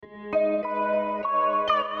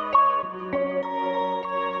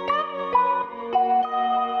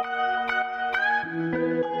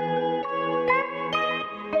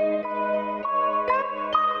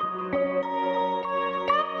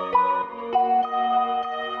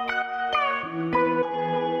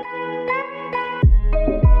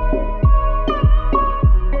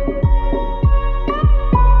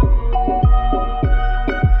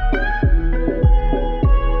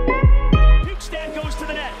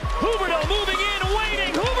Huberdeau moving in,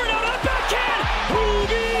 waiting. Huberdeau to backhand.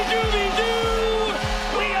 Hoobie dooby doo.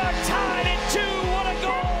 We are tied at 2. What a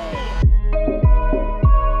goal!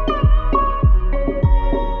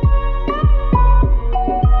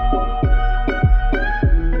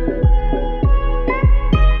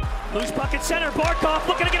 Loose puck at center. Barkov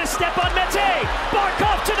looking to get a step on Mete.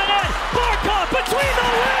 Barkov to the net. Barkov between the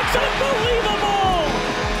legs. Unbelievable!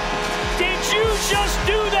 Did you just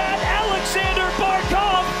do that, Alexander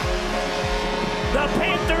Barkov? The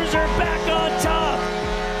Panthers are back on top.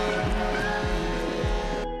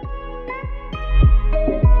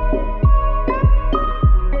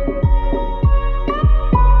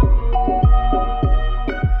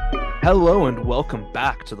 Hello and welcome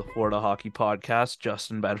back to the Florida Hockey Podcast.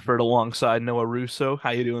 Justin Bedford alongside Noah Russo. How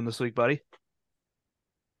you doing this week, buddy?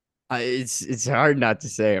 It's hard not to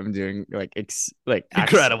say I'm doing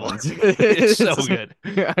Incredible. It's so good.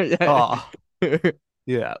 Oh,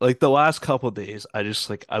 yeah. Like the last couple of days,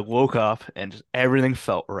 I woke up and just everything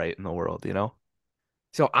felt right in the world, you know?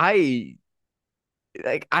 So I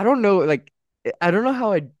don't know, I don't know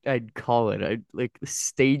how I'd call it.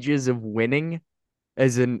 Stages of winning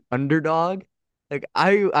as an underdog.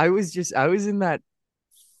 I was in that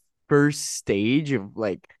first stage of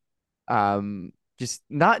just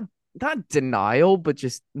not denial, but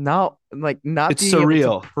just not It's being able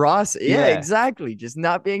surreal. to process. Yeah, Yeah. exactly. Just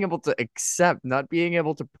not being able to accept, not being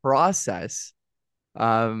able to process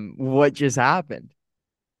what just happened.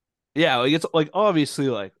 Yeah, like it's like obviously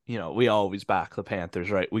we always back the Panthers,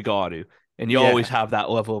 right? We got to. And you Yeah. always have that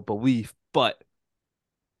level of belief, but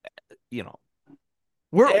you know,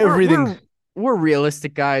 We're everything we're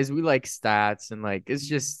realistic guys. We like stats and it's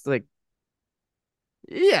just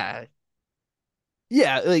yeah.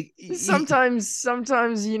 yeah, like Sometimes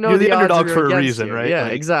you're the the odds underdog are for a against reason, you. right? Yeah,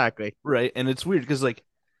 Like, exactly. right. And it's weird because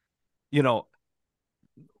you know,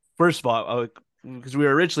 first of all, because we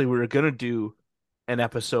were gonna do an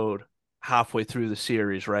episode halfway through the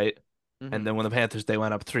series, right? And then when the Panthers they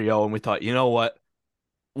went up 3-0 and we thought, you know what?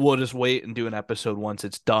 We'll just wait and do an episode once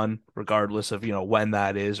it's done, regardless of, when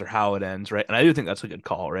that is or how it ends, right? And I do think that's a good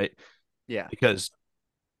call, right? Yeah. Because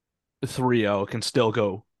 3-0 can still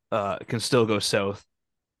go south.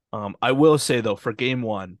 I will say though, for game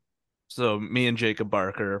one, so me and Jacob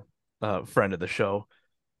Barker, friend of the show,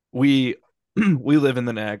 we we live in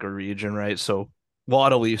the Niagara region, right? So a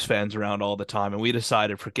lot of Leafs fans around all the time, and we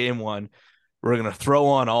decided for game one, we're gonna throw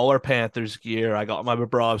on all our Panthers gear. I got my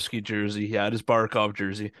Bobrovsky jersey, he had his Barkov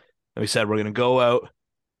jersey, and we said we're gonna go out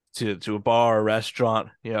to a bar or restaurant,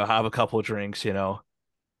 have a couple of drinks,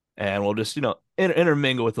 and we'll just,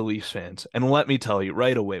 intermingle with the Leafs fans. And let me tell you,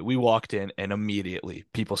 right away, we walked in and immediately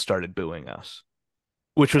people started booing us,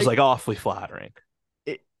 which was awfully flattering.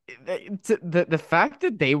 The fact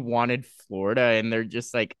that they wanted Florida and they're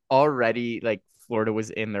just already Florida was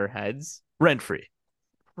in their heads. Rent free.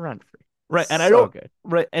 Right. And So I don't good.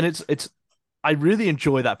 right. And it's I really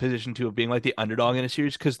enjoy that position too of being like the underdog in a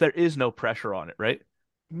series because there is no pressure on it, right?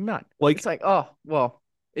 None. Like It's oh well,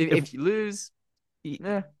 if if you lose,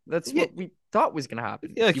 that's yeah, what we thought was gonna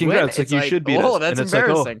happen. yeah, If you win, congrats. Like it's you should beat us. oh, And that's it's like, oh,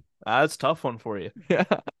 embarrassing. that's a tough one for you. Yeah.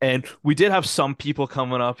 And we did have some people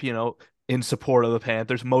coming up, in support of the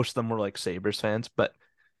Panthers. Most of them were like Sabres fans, but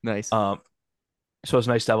Nice. so it's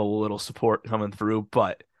nice to have a little support coming through.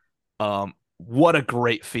 But what a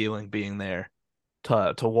great feeling being there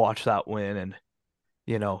to watch that win. And,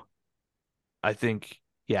 I think,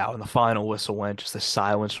 yeah, when the final whistle went, just the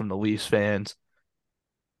silence from the Leafs fans.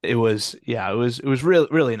 It was really,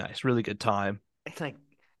 really nice, really good time. It's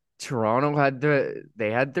Toronto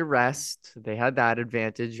they had the rest. They had that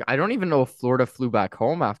advantage. I don't even know if Florida flew back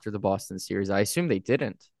home after the Boston series. I assume they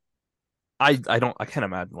didn't. I can't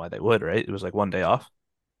imagine why they would, right? It was like one day off.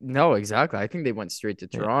 No, exactly. I think they went straight to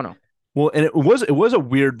Yeah. Toronto. Well, and it was a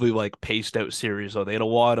weirdly paced out series though. They had a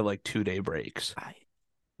lot of 2-day breaks,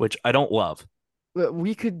 which I don't love.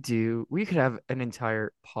 We could have an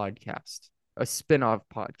entire podcast, a spin-off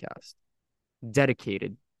podcast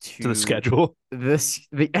dedicated To the schedule. the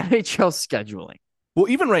NHL scheduling. Well,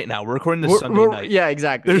 even right now, we're recording this Sunday night. Yeah,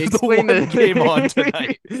 exactly. There's Explain the one game on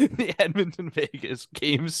tonight, the Edmonton Vegas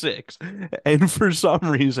Game 6, and for some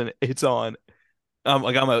reason it's on. I'm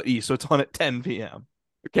out east, so it's on at 10 p.m.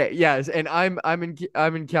 Okay, yes, and I'm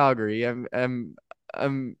in Calgary. I'm in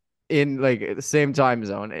the same time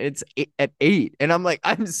zone. It's at 8, and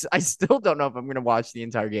I still don't know if I'm gonna watch the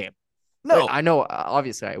entire game. No, I know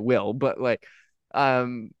obviously I will, but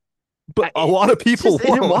but a lot of people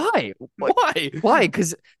won't. Why? Why? Why?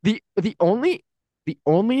 Because the only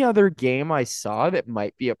other game I saw that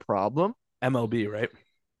might be a problem. MLB, right?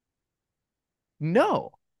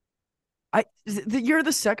 No. You're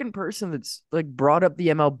the second person that's like brought up the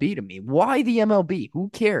MLB to me. Why the MLB? Who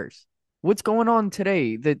cares? What's going on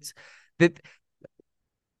today? That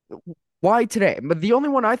why today? But the only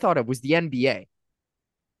one I thought of was the NBA.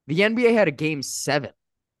 The NBA had a game 7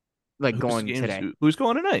 like going today. Who's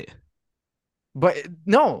going tonight? But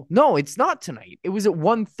no, it's not tonight. It was at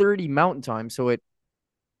 1:30 Mountain Time, so at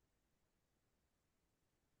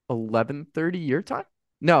 11:30 your time?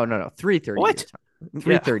 No, 3:30 your time.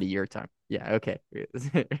 3:30 your time. Yeah, okay.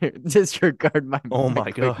 Disregard my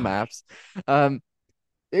my quick God. maps.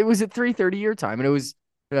 It was at 3:30 your time, and it was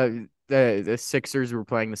the Sixers were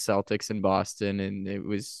playing the Celtics in Boston, and it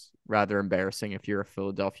was rather embarrassing if you're a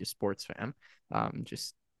Philadelphia sports fan.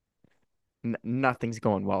 Just nothing's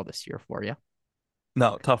going well this year for you.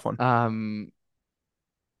 No, tough one. And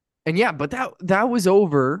yeah, but that was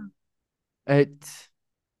over at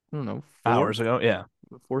I don't know, Hours ago, yeah.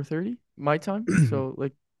 4:30 my time. So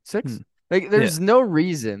like 6. Like there's no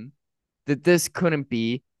reason that this couldn't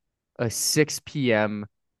be a 6 p.m.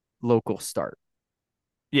 local start.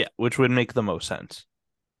 Yeah, which would make the most sense.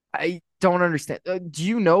 I don't understand. Do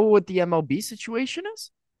you know what the MLB situation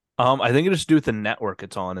is? I think it has to do with the network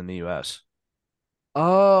it's on in the US.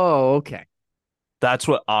 Oh, okay. That's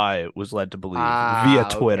what I was led to believe via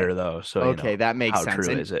Twitter, though. So okay, that makes how sense.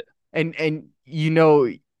 True is it? And you know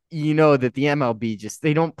that the MLB just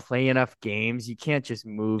they don't play enough games. You can't just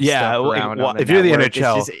move stuff around. If you're the network.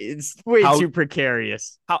 NHL, it's way too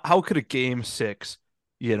precarious. How could a game 6,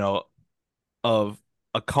 of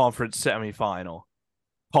a conference semifinal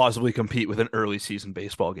possibly compete with an early season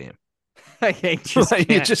baseball game? It just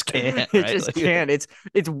can't. It just can't. Right? It just can't. It's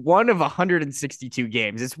one of 162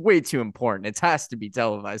 games. It's way too important. It has to be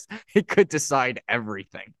televised. It could decide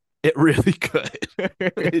everything. It really could.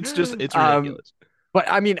 It's ridiculous. But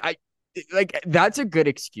I mean, that's a good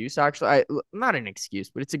excuse. Actually, not an excuse,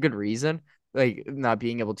 but it's a good reason. Like not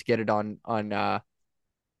being able to get it on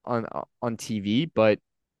TV. But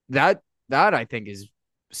that I think is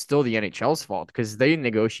still the NHL's fault because they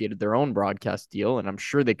negotiated their own broadcast deal, and I'm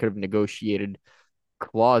sure they could have negotiated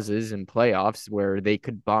clauses in playoffs where they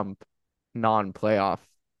could bump non-playoff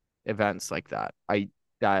events like that. I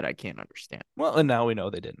can't understand. Well, and now we know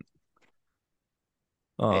they didn't.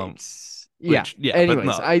 Anyways, that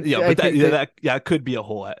could be a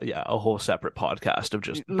whole separate podcast of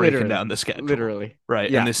just breaking down the schedule. Literally. Right.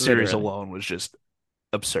 Yeah, and this series alone was just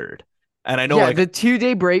absurd. And I know the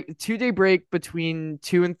 2-day break between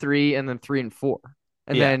 2 and 3 and then 3 and 4.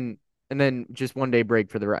 And then just 1 day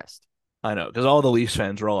break for the rest. I know, because all the Leafs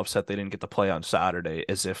fans were all upset they didn't get to play on Saturday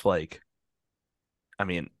as if it's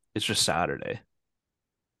just Saturday.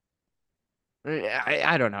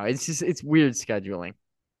 I don't know. It's weird scheduling.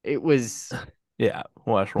 It was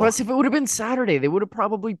Plus, if it would have been Saturday, they would have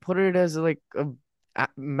probably put it as like a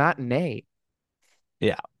matinee.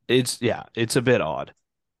 Yeah, it's a bit odd.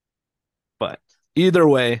 But either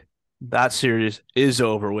way, that series is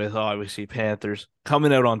over with. Obviously, Panthers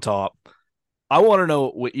coming out on top. I want to know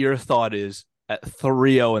what your thought is at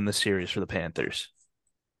 3-0 in the series for the Panthers.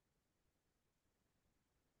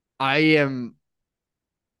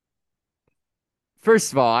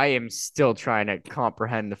 First of all, I am still trying to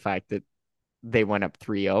comprehend the fact that they went up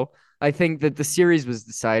 3-0. I think that the series was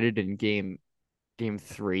decided in game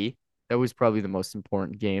 3. That was probably the most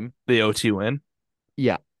important game. The OT win?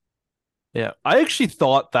 Yeah. Yeah. I actually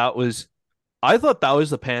thought that was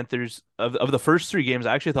the Panthers of the first 3 games.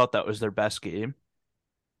 I actually thought that was their best game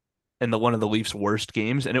and one of the Leafs' worst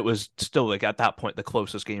games. And it was still like at that point, the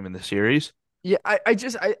closest game in the series. Yeah. I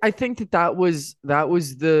think that was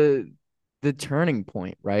the turning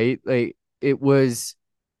point, right? Like it was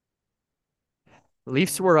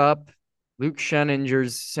Leafs were up. Luke Shen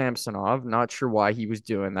injures Samsonov. Not sure why he was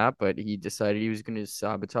doing that, but he decided he was going to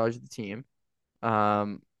sabotage the team.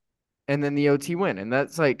 And then the OT win. And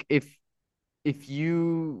that's like if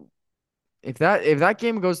that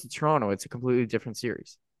game goes to Toronto, it's a completely different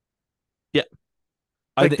series. Yeah.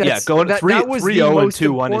 Like going 3-0 and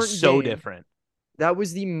 2-1 is so different. That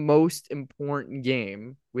was the most important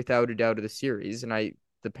game, without a doubt, of the series. And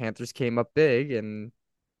the Panthers came up big, and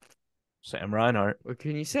Sam Reinhart. What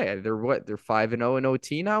can you say? They're 5-0 in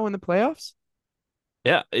OT now in the playoffs?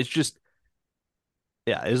 Yeah, it's just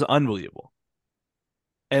it's unbelievable.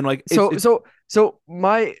 And like to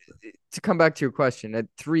come back to your question, at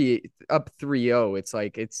 3-0, it's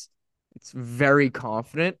like it's very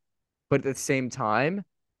confident, but at the same time,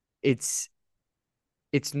 it's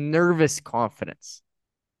nervous confidence.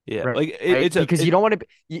 Yeah, right? like because you don't want to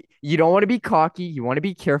be cocky, you want to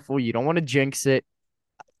be careful, you don't want to jinx it.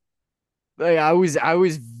 Like I was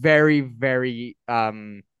very, very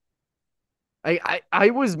I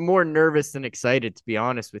was more nervous than excited, to be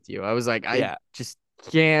honest with you. I was like, I Yeah, just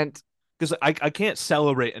can't. because I can't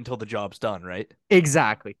celebrate until the job's done, right?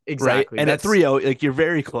 Exactly, Right. exactly. And at That's 3-0, like you're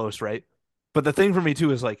very close, right? But the thing for me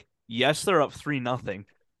too is like, yes, they're up 3-0,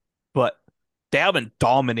 but they haven't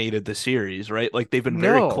dominated the series, right? Like they've been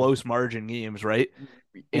very no, close margin games, right?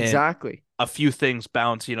 And exactly. a few things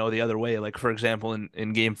bounce, the other way. Like for example,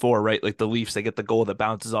 in game four, right? Like the Leafs, they get the goal that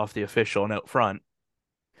bounces off the official and out front.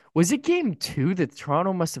 Was it game two that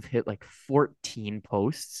Toronto must have hit like 14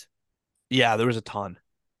 posts? Yeah, there was a ton.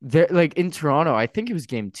 There, like in Toronto, I think it was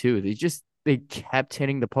game two. They kept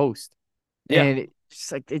hitting the post, Yeah, and it's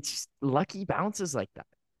just lucky bounces like that,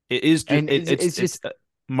 it is just and it's it's just a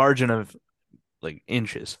margin of like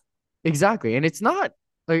inches. exactly, and it's not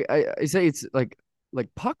like I say it's like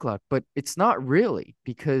puck luck, but it's not really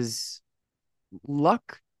because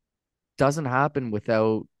luck doesn't happen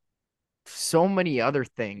without so many other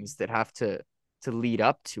things that have to lead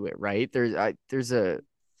up to it, right? There's a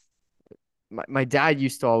my dad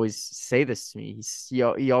used to always say this to me.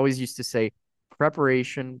 He always used to say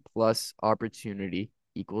preparation plus opportunity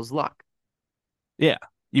equals luck. Yeah,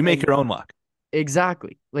 you make And your own luck.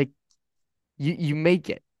 exactly. Like you make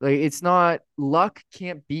it. Like it's not luck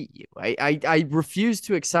can't beat you. I refuse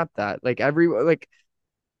to accept that.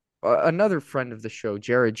 Another friend of the show,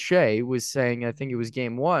 Jared Shea, was saying, I think it was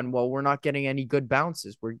game one. Well, we're not getting any good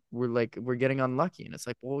bounces. We're getting unlucky, and it's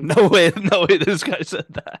like, well, No way, no way. This guy said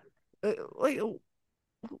that. uh,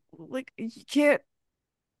 like you can't.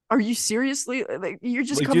 Are you seriously like you're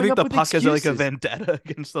just Like, do you coming think up the with puck has like a excuses? vendetta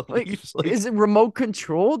against the Like, Leafs? Like, is it remote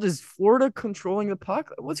controlled? Is Florida controlling the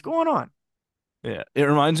puck? What's going on? yeah, it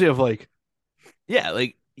reminds me of like, yeah,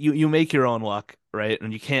 like you make your own luck, right?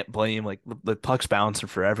 And you can't blame like the puck's bouncing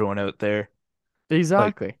for everyone out there.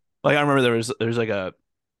 Like, Exactly. like I remember there's like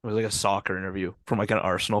a soccer interview from like an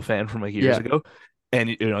Arsenal fan from like years Yeah. ago, and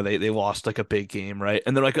they lost like a big game, right?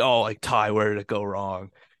 And they're like, oh, like Ty, where did it go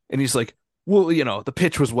wrong? And he's like, well, the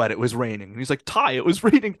pitch was wet, it was raining. And he's like, Ty, it was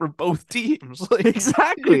raining for both teams. Like, you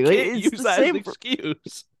Exactly. Like can't use that as an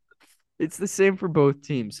excuse. it's the same for both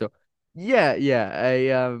teams. So yeah, yeah.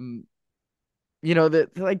 That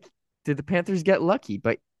like did the Panthers get lucky?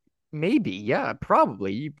 But maybe, yeah,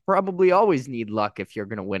 probably. You probably always need luck if you're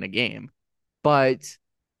gonna win a game. But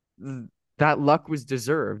that luck was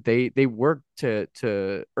deserved. They worked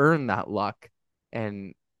to earn that luck,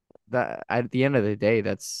 and that at the end of the day,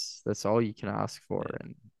 that's all you can ask for, Yeah,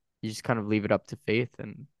 and you just kind of leave it up to faith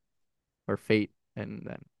and or fate, and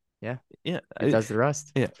then yeah, yeah, it does the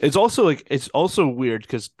rest. yeah. It's also weird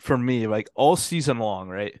because for me, like all season long,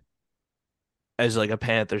 right, as like a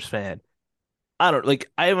Panthers fan, I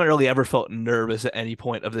haven't really ever felt nervous at any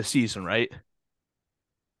point of the season, right?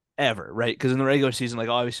 Ever, right? Because in the regular season, like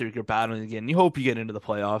obviously you're battling again. You hope you get into the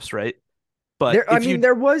playoffs, right? But I if mean, you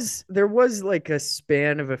there was like a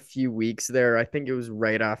span of a few weeks there. I think it was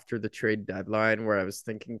right after the trade deadline where I was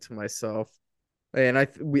thinking to myself, and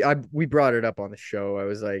we brought it up on the show. I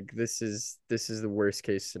was like, this is the worst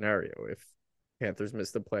case scenario if Panthers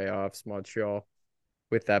miss the playoffs. Montreal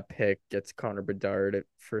with that pick gets Connor Bedard at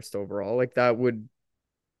first overall. Like that would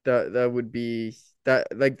be that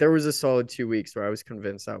like there was a solid 2 weeks where I was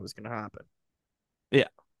convinced that was gonna happen. yeah,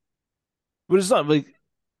 but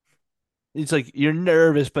it's like you're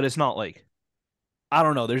nervous, but it's not like I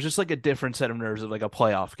don't know. There's just like a different set of nerves of like a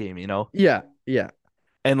playoff game, you know? Yeah, yeah.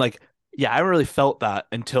 And like, yeah, I haven't really felt that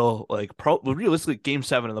until like realistically game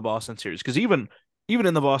seven of the Boston series. Because even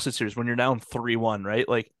in the Boston series, when you're down 3-1, right?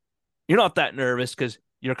 Like you're not that nervous because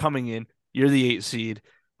you're coming in, you're the eight seed,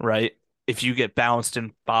 right? If you get bounced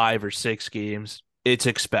in 5 or 6 games, it's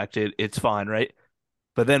expected, it's fine, right?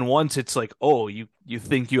 But then once it's like, oh, you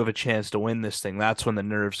think you have a chance to win this thing, that's when the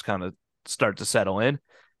nerves kind of start to settle in.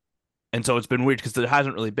 And so it's been weird because there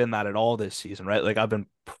hasn't really been that at all this season, right? Like I've been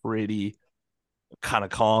pretty kind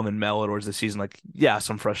of calm and mellow towards the season. Like, yeah,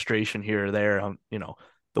 some frustration here or there on,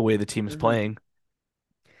 the way the team is Mhm. playing.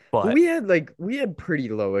 But But we had pretty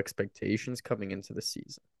low expectations coming into the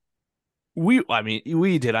season. I mean,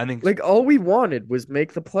 we did. I think, Like all we wanted was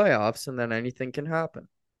make the playoffs and then anything can happen.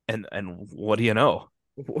 and what do you know?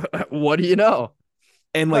 What do you know?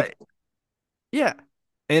 And like, But yeah,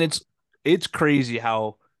 and it's crazy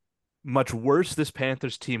how much worse this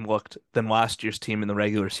Panthers team looked than last year's team in the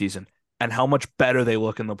regular season, and how much better they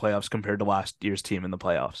look in the playoffs compared to last year's team in the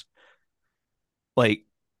playoffs. Like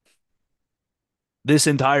this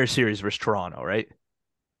entire series versus Toronto, right?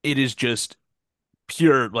 It is just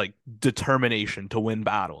pure like determination to win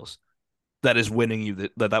battles that is winning you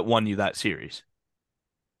that won you that series,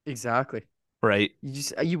 exactly. right?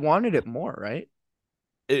 You wanted it more, right?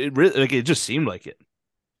 It really like it just seemed like it.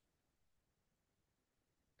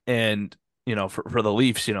 And, for the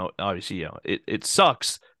Leafs, obviously, it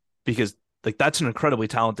sucks because like that's an incredibly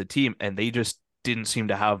talented team and they just didn't seem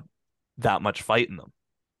to have that much fight in them.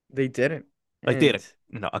 They didn't. Like they had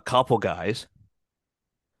And a couple guys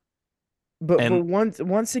but and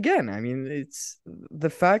once again, I mean, it's the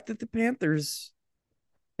fact that the Panthers,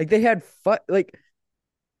 like, they had fun. Like,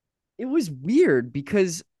 it was weird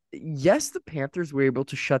because yes, the Panthers were able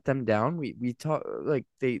to shut them down. We talk like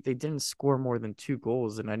they didn't score more than 2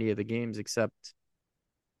 goals in any of the games except,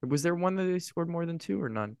 was there one that they scored more than two or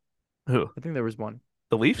none? who? I think there was one.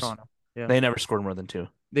 The Leafs? Toronto. Yeah. They never scored more than two.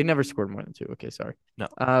 They never scored more than two. Okay, sorry. No.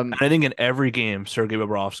 And I think in every game, Sergei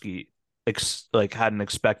Bobrovsky had an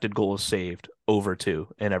expected goals saved over two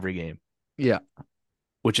in every game, Yeah,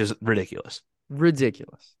 which is ridiculous.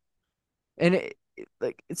 ridiculous. And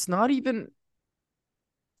like, it's not even.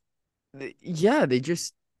 Yeah, they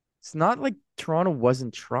just. It's not like Toronto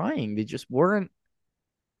wasn't trying. They just weren't.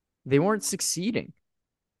 They weren't succeeding.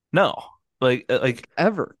 No, like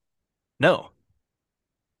Ever. no.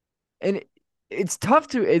 And it's tough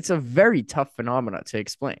to. It's a very tough phenomena to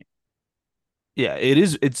explain. Yeah, it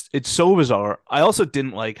is. It's so bizarre. I also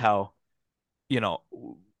didn't like how, you know,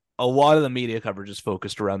 a lot of the media coverage is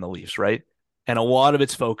focused around the Leafs, right? And a lot of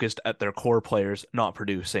it's focused at their core players not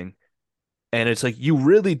producing. And it's like you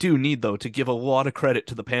really do need though to give a lot of credit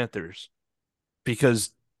to the Panthers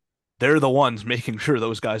because they're the ones making sure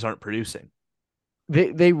those guys aren't producing.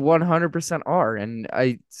 They 100% are, and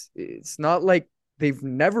it's not like they've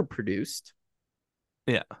never produced,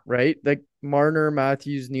 Yeah. right? Like Marner,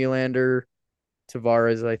 Matthews, Nylander,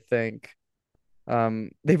 Tavares, I think.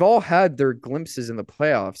 They've all had their glimpses in the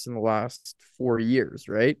playoffs in the last 4 years,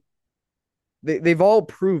 right? They've all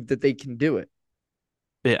proved that they can do it.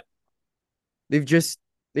 Yeah. They've just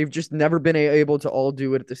never been able to all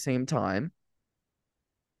do it at the same time.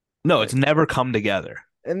 No, it's never come together.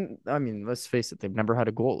 And I mean, let's face it, they've never had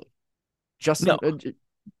a goalie. No. Justin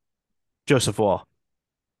Joseph Wall.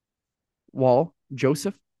 Wall,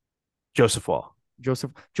 Joseph Wall.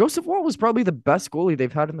 Joseph Wall was probably the best goalie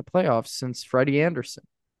they've had in the playoffs since Freddie Anderson.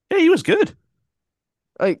 Yeah, he was good.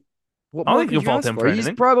 Like, what I don't more think could you'll you fault ask him for? for He's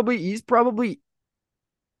anything. probably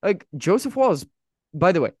like Joseph Wall is.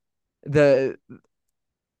 By the way, the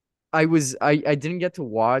I didn't get to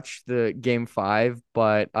watch the game 5,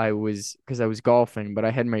 but I was, because I was golfing, but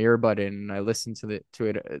I had my earbud in and I listened to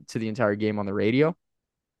the entire game on the radio.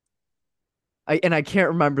 I can't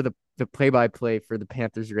remember the play-by-play for the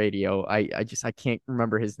Panthers radio. I can't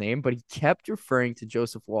remember his name, but he kept referring to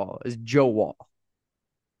Joseph Wall as Joe Wall.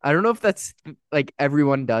 I don't know if that's like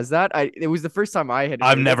everyone does that. It was the first time I had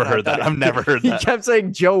I've heard never it, heard that. I've never heard he that. kept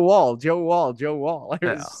saying Joe Wall, Joe Wall, Joe Wall. I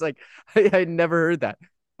was Yeah. just like, I had never heard that.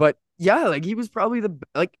 But yeah, like he was probably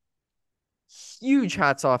huge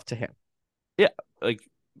hats off to him. Yeah, like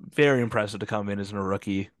very impressive to come in as a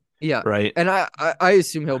rookie. Yeah. Right. And I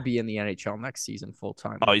assume he'll be in the NHL next season full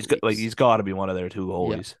time. Oh, he's got to be one of their two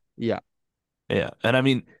goalies. Yeah. Yeah. And I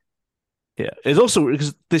mean, yeah, it's also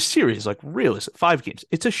because this series, like, realistic 5 games.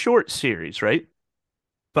 It's a short series, right?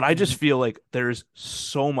 But I just feel like there's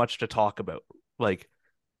so much to talk about, like,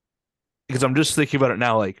 because I'm just thinking about it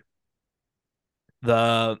now, like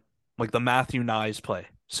the Matthew Nyes play,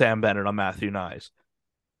 Sam Bennett on Matthew Nyes.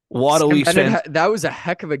 A lot of Leafs fans. That was a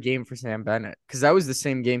heck of a game for Sam Bennett because that was the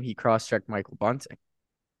same game he cross-checked Michael Bunting.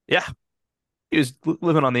 Yeah, he was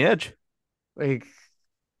living on the edge. Like,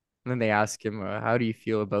 and then they ask him, "How do you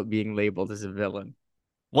feel about being labeled as a villain?"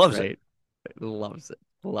 Loves it. Loves it.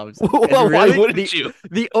 Loves it. Well, really, why wouldn't you?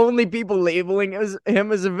 The only people labeling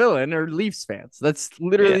him as a villain are Leafs fans. That's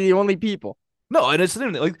literally the only people. No, and it's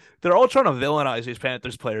like they're all trying to villainize these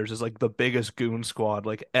Panthers players as like the biggest goon squad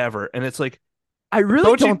like ever, and it's like I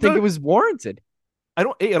really don't think it was warranted. I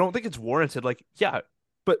don't think it's warranted. Like, yeah,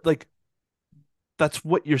 but like that's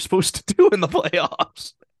what you're supposed to do in the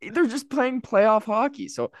playoffs. They're just playing playoff hockey,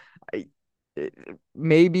 so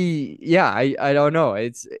maybe I don't know.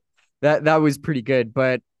 It's that was pretty good,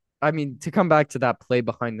 but I mean, to come back to that play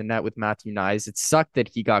behind the net with Matthew Nyes, it sucked that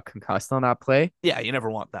he got concussed on that play. Yeah, you never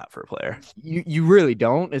want that for a player. You really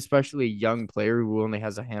don't, especially a young player who only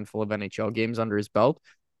has a handful of NHL games under his belt.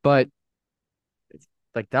 But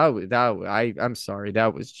like I'm sorry,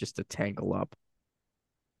 that was just a tangle up.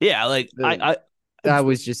 Yeah, like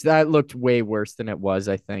that looked way worse than it was,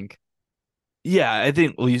 I think. Yeah, I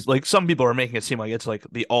think like some people are making it seem like it's like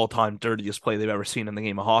the all-time dirtiest play they've ever seen in the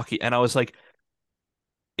game of hockey, and I was like,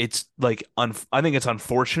 it's like I think it's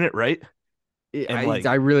unfortunate, right? And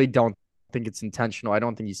I really don't think it's intentional. I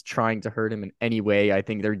don't think he's trying to hurt him in any way. I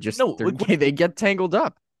think they get tangled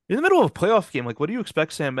up in the middle of a playoff game. Like, what do you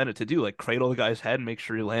expect Sam Bennett to do? Like, cradle the guy's head and make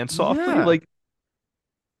sure he lands softly? Yeah. Like,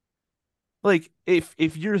 Like if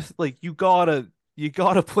you're like you gotta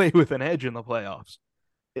play with an edge in the playoffs.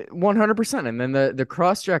 100%. And then the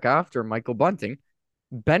cross check after Michael Bunting,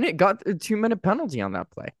 Bennett got a 2-minute penalty on that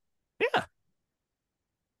play. Yeah.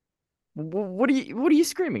 What are you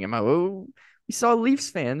screaming about? We saw Leafs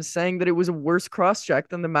fans saying that it was a worse cross check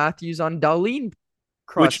than the Matthews on Darlene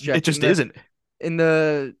cross Which it check just isn't. in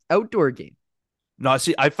the outdoor game. No,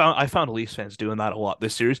 see, I found Leafs fans doing that a lot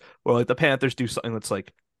this series, where like the Panthers do something that's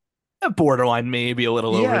like a borderline, maybe a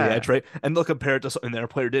little over the Yeah. edge, right? And they'll compare it to something their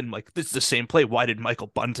player did, and like, this is the same play. Why did Michael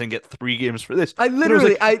Bunting get 3 games for this? I And it was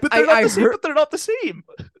literally like, but they're not I the same. heard But they're not the same.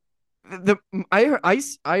 the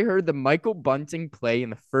I heard the Michael Bunting play in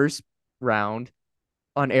the first round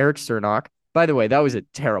on Eric Cernock. By the way, that was a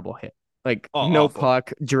terrible hit. Like Oh, no awful.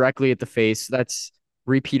 puck directly at the face. That's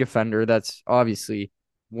repeat offender. That's obviously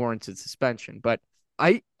warranted suspension. But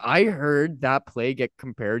I heard that play get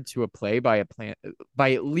compared to a play by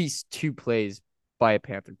at least 2 plays by a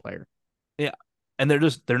Panther player. Yeah, and they're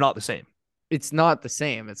not the same. It's not the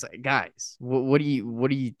same. It's like, guys, what are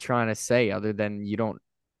you trying to say other than you don't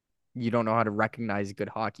know how to recognize good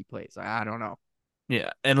hockey plays? I don't know.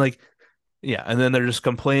 Yeah, and like, yeah, and then they're just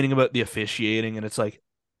complaining about the officiating, and it's like,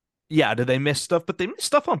 yeah, did they miss stuff? But they miss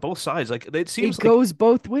stuff on both sides. Like it It seems like goes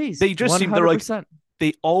both ways. they just seem they're like 100%.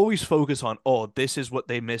 they always focus on, oh, this is what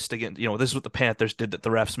they missed again. This is what the Panthers did that the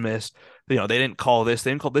refs missed. They didn't call this,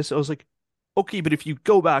 they didn't call this. I was like, okay, but if you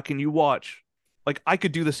go back and you watch, like I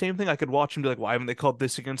could do the same thing. I could watch and be like, why haven't they called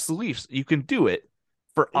this against the Leafs? You can do it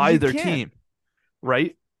for You either can. team,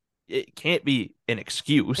 right? It can't be an And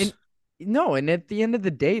excuse. no, and at the end of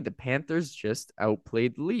the day, the Panthers just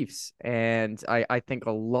outplayed the Leafs. And I think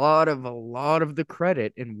a lot of the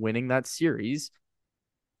credit in winning that series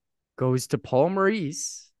goes to Paul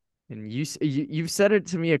Maurice. And you've said it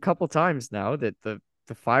to me a couple times now that the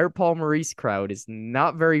Fire Paul Maurice crowd is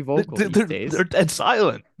not very vocal these They're days. dead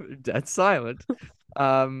silent. Dead silent.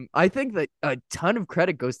 I think that a ton of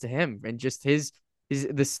credit goes to him and just his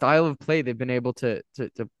the style of play they've been able to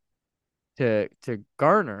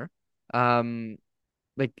garner. Um,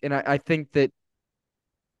 and I think that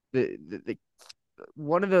the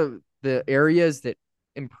one of the areas that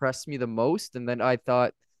impressed me the most, and then I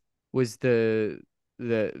thought was the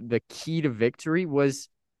key to victory was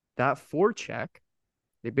that forecheck.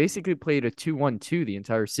 They basically played a 2-1-2 the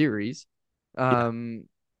entire series. Yeah, Um,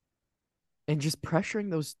 and just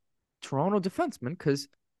pressuring those Toronto defensemen because,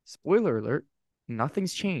 spoiler alert,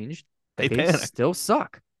 nothing's changed. they They panic. still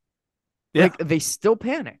suck. Yeah, Like they still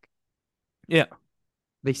panic. yeah,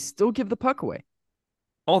 They still give the puck away.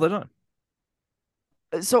 all the time.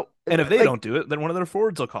 So And if they like don't do it, then one of their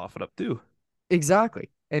forwards will cough it up too. exactly.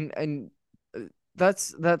 And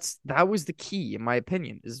that was the key in my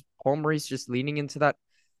opinion is Paul Maurice just leaning into that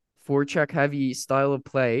forecheck heavy style of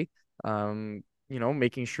play.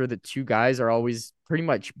 Making sure that 2 guys are always pretty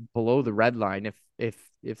much below the red line if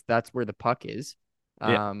that's where the puck is.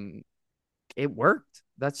 Yeah. Um, it worked.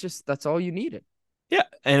 That's all you needed. Yeah,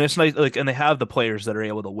 and it's nice, like, and they have the players that are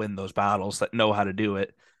able to win those battles that know how to do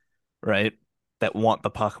it, right? That want the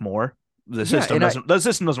puck more. The Yeah, system and I doesn't. The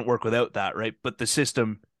system doesn't work without that, right? But the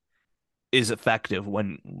system is effective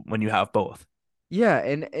when you have both. yeah,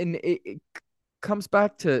 and it comes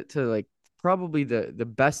back to like probably the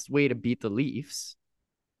best way to beat the Leafs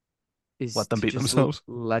is Let them to beat just themselves,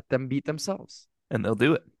 let them beat themselves. and they'll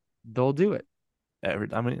do it They'll do it every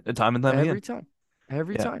time and time every again. time.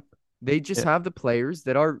 Every Yeah, time. They just yeah, have the players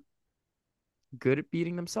that are good at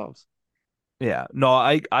beating themselves. yeah. No,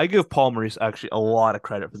 I give Paul Maurice actually a lot of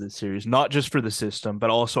credit for this series, not just for the system, but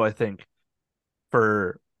also I think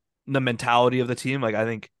for the mentality of the team. Like I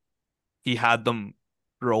think he had them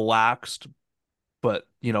relaxed, but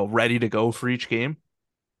ready to go for each game.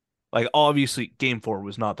 Like obviously game 4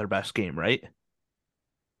 was not their best game, right?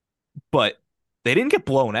 But they didn't get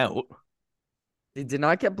blown out. They did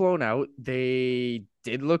not get blown out. They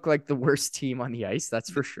did look like the worst team on the ice, that's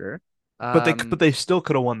for sure. But they still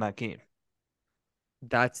could have won that game.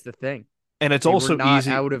 That's the thing. And it's They were also not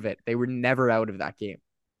easy out of it. They were never out of that game.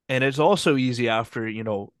 and it's also easy after,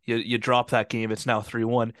 you drop that game, it's now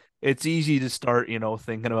 3-1. It's easy to start,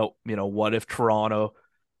 thinking about, what if Toronto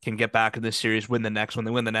can get back in this series, win the next one.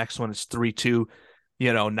 They win the next one, it's 3-2.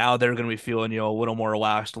 Now they're going to be feeling, a little more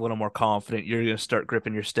relaxed, a little more confident. You're going to start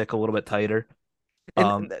gripping your stick a little bit tighter. And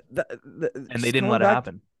Um, and they just didn't let it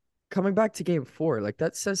happen. coming back to game 4, like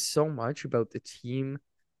that says so much about the team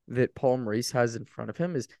that Paul Maurice has in front of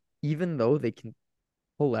him is even though they can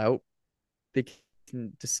pull out, they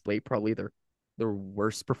can display probably their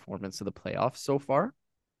worst performance of the playoffs so far.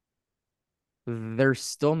 They're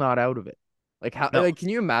still not out of it. Like how No. like can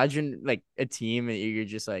you imagine like a team and you're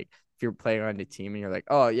just like if you're playing on the team and you're like,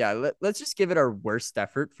 oh yeah, let's just give it our worst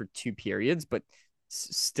effort for 2 periods, but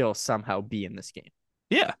still somehow be in this game.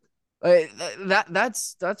 Yeah.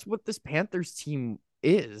 That's what this Panthers team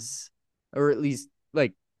is, or at least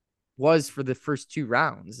like was for the first 2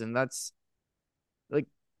 rounds, and that's like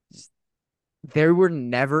they were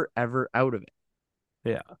never ever out of it.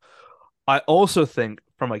 Yeah. I also think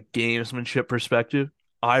from a gamesmanship perspective,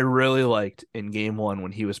 I really liked in game one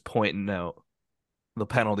when he was pointing out the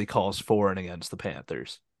penalty calls for and against the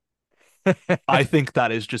Panthers. I think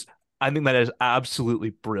that is just, I think that is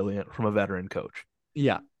absolutely brilliant from a veteran coach.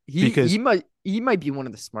 Yeah, Because, he might be one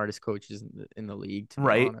of the smartest coaches in the league, to be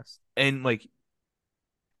right? honest. And like,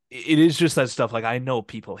 it is just that stuff. Like, I know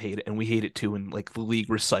people hate it, and we hate it too. And like, the league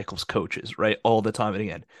recycles coaches, right? All the time and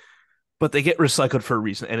again. But they get recycled for a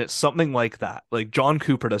reason. And it's something like that. Like, John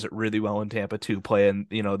Cooper does it really well in Tampa too, playing,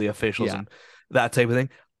 the officials Yeah. and that type of thing.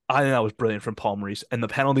 I think that was brilliant from Paul Maurice. And the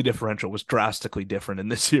penalty differential was drastically different in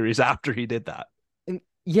this series after he did that.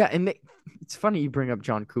 And it's funny you bring up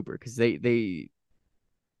John Cooper because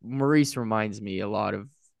Maurice reminds me a lot of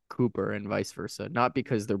Cooper and vice versa. Not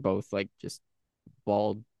because they're both like just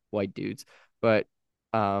bald white dudes, but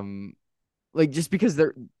like just because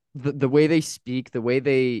they're the way they speak, the way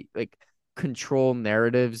they like control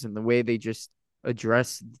narratives, and the way they just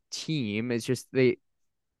address the team is just they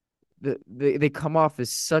come off as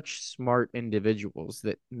such smart individuals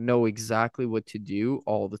that know exactly what to do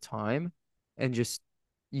all the time, and just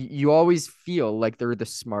you always feel like they're the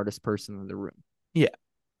smartest person in the room. Yeah.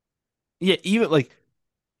 Yeah. Even like,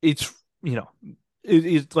 it's,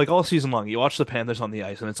 it's like all season long, you watch the Panthers on the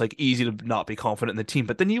ice and it's like easy to not be confident in the team.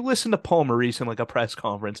 But then you listen to Paul Maurice in like a press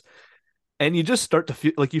conference and you just start to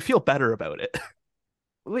feel like you feel better about it.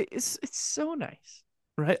 It's so nice.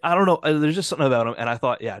 Right? I don't know. There's just something about him. And I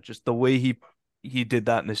thought, yeah, just the way he did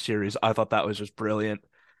that in this series, I thought that was just brilliant.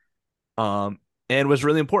 And was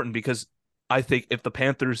really important because I think if the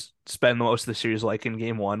Panthers spend most of the series like in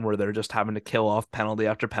game one, where they're just having to kill off penalty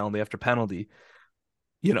after penalty after penalty,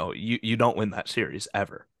 you don't win that series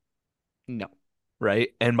ever. No. Right?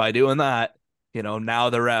 And by doing that, now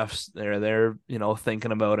the refs, they're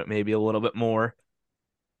thinking about it maybe a little bit more.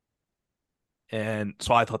 And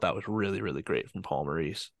so I thought that was really, really great from Paul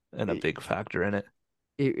Maurice and a big factor in it.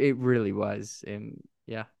 It really was. And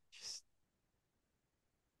yeah, just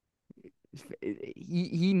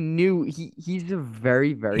he knew he's a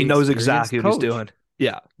very, very He knows experienced exactly what he's coach. doing.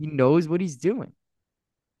 Yeah. He knows what he's doing.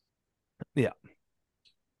 Yeah.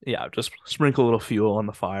 Yeah. Just sprinkle a little fuel on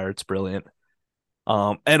the fire. It's brilliant.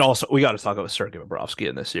 And also we got to talk about Sergei Bobrovsky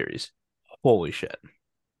in this series. Holy shit.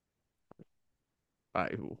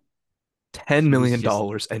 $10 million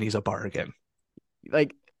and he's a bargain.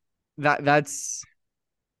 Like that's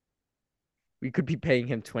we could be paying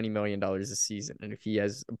him $20 million a season, and if he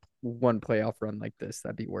has one playoff run like this,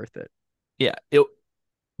 that'd be worth it. Yeah, it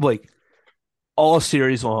like all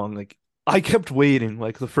series long, like I kept waiting,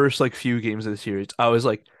 like the first like few games of the series. I was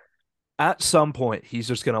like, at some point he's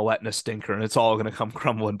just gonna let in a stinker and it's all gonna come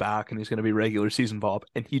crumbling back and he's gonna be regular season Bob,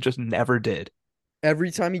 and he just never did.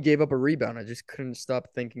 Every time he gave up a rebound, I just couldn't stop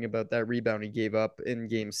thinking about that rebound he gave up in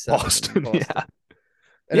Game 7. Boston. Yeah.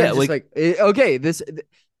 And yeah, I'm just like, okay, this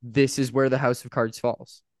is where the house of cards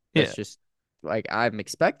falls. That's just like I'm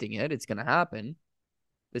expecting it. It's gonna happen.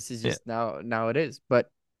 This is just now it is,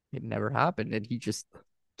 but it never happened, and he just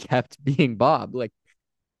kept being Bob. Like,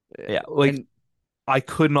 I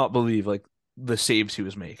could not believe like the saves he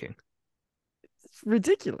was making. It's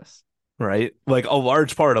ridiculous, right? Like a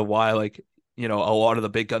large part of why a lot of the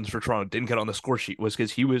big guns for Toronto didn't get on the score sheet was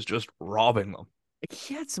because he was just robbing them. Like,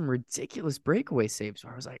 he had some ridiculous breakaway saves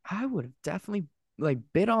where I was like, I would have definitely like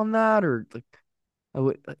bid on that, or like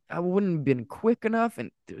I wouldn't have been quick enough,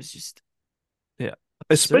 and it was just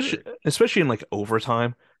absurd. especially in like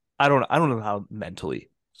overtime. I don't know how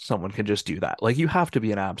mentally someone can just do that. Like, you have to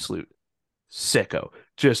be an absolute sicko.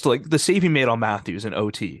 Just like the save he made on Matthews in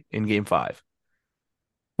OT in Game 5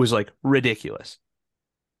 was like ridiculous.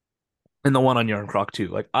 And the one on Yarncroc too.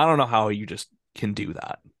 Like, I don't know how you just can do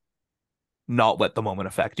that. Not let the moment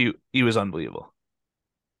affect you. He was unbelievable.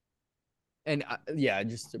 And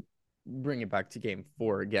just to bring it back to Game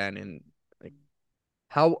 4 again, and like,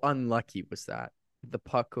 how unlucky was that? The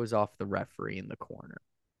puck goes off the referee in the corner,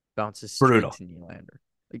 bounces straight to Nylander.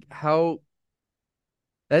 Like, how?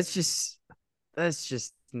 That's just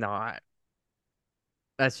not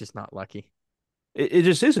lucky. It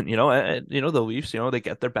just isn't, the Leafs, they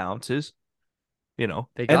get their bounces, they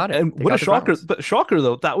got it. And what a shocker! But shocker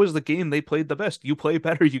though, that was the game they played the best. You play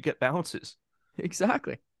better, you get bounces.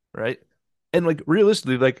 Exactly. Right. And like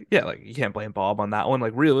realistically, like yeah, like you can't blame Bob on that one.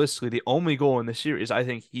 Like realistically, the only goal in the series I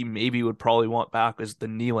think he maybe would probably want back is the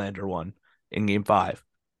Nylander one in Game 5,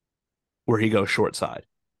 where he goes short side.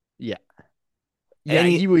 Yeah. Yeah,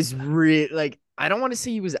 Any he was like I don't want to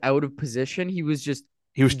say he was out of position. He was just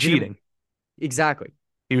he was he didn't cheating. exactly.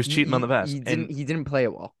 He was He cheating on the he, pass. he And didn't he didn't play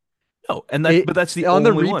it well. no, and that It but that's the on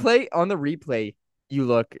the only one. replay, you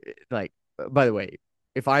look like by the way,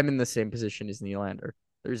 if I'm in the same position as Nylander,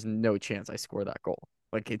 there's no chance I score that goal.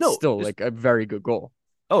 Like it's No, still just like a very good goal.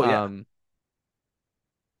 oh yeah. Um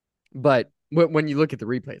but when you look at the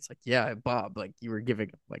replay, it's like, yeah, Bob, like you were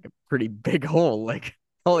giving like a pretty big hole. Like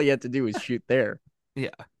all you had to do was shoot there. Yeah.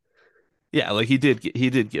 Yeah, like he did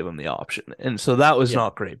give him the option. And so that was Yeah.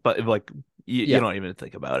 not great, but like you Yeah. don't even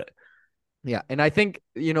think about it. Yeah. And I think,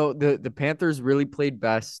 the Panthers really played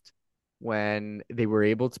best when they were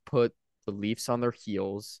able to put the Leafs on their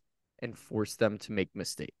heels and force them to make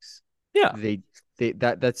mistakes. Yeah.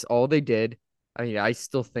 That's all they did. I mean, I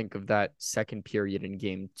still think of that second period in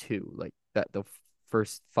game 2, like that the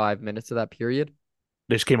first 5 minutes of that period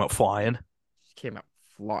They just came out flying. came out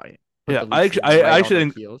flying. Put Yeah, the Leafs right on their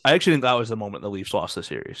heels. I actually think that was the moment the Leafs lost the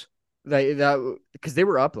series. That because they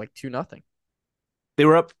were up like 2-0. They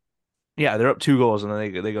were up, yeah, they're up 2 goals and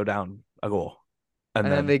then they go down a goal. And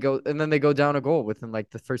And then then they go down a goal within like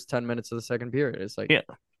the first 10 minutes of the second period. It's like yeah.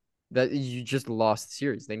 that you just lost the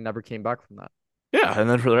series. They never came back from that. Yeah, and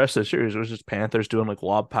then for the rest of the series it was just Panthers doing like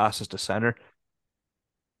lob passes to center.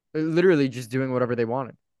 Literally just doing whatever they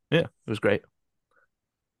wanted. Yeah, it was great.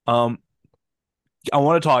 Um I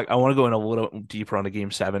want to go in a little deeper on the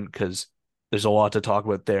Game 7 because there's a lot to talk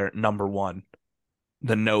about there. Number one,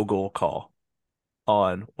 the no goal call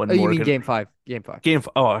on when Oh, you mean Morgan game 5? Game 5.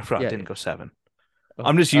 oh, I forgot, Yeah. didn't go 7. Oh,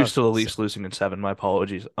 I'm just oh, used to the Leafs losing in 7. My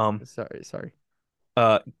apologies. sorry.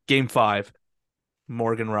 Uh, Game 5,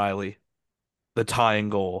 Morgan Riley, the tying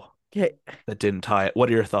goal Okay. that didn't tie it. What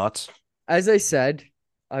are your thoughts? As I said,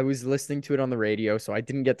 I was listening to it on the radio, so I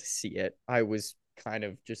didn't get to see it. I was kind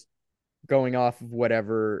of just going off of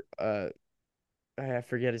whatever I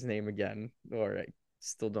forget his name again, or I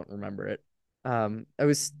still don't remember it. I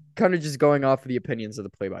was kind of just going off of the opinions of the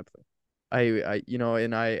play-by-play.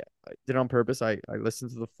 And I did on purpose. I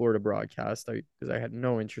listened to the Florida broadcast because I had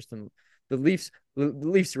no interest in the Leafs. The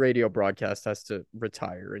Leafs radio broadcast has to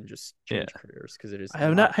retire and just Yeah, change careers because it is I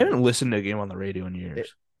not haven't good. listened to a game on the radio in It,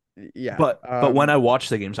 years. yeah. But when I watch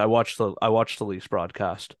the games, I watch the Leafs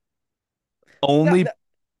broadcast. That, Only that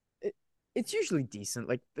it, it's usually decent.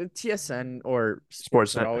 Like the TSN or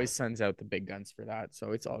Sportsnet Sportsnet. always sends out the big guns for that,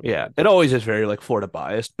 so it's all Yeah, good. it always is very like Florida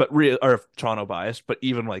biased, but real or Toronto biased, but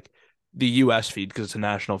even like the US feed because it's a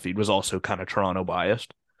national feed was also kind of Toronto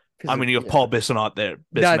biased. I Because mean, you have yeah, Paul Bissonnette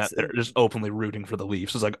that's there, just openly rooting for the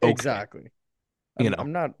Leafs. It's like okay, exactly. you I'm know,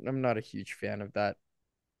 I'm not I'm not a huge fan of that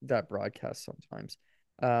broadcast sometimes.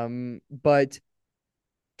 But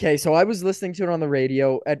okay, so I was listening to it on the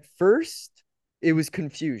radio. At first, it was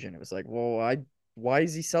confusion. It was like, well, why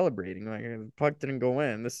is he celebrating? Like the puck didn't go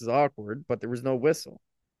in. This is awkward, but there was no whistle.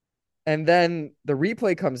 And then the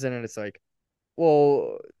replay comes in and it's like,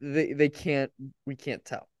 well, they can't we can't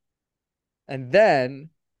tell. And then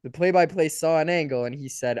the play-by-play saw an angle and he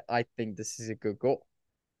said, I think this is a good goal.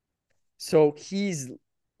 So he's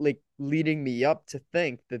like leading me up to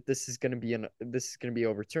think that this is gonna be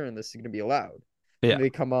overturned. This is gonna be allowed. yeah, And they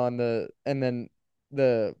come on and then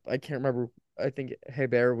I can't remember. I think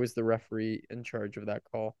Hebert was the referee in charge of that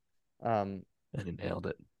call. Um, and he nailed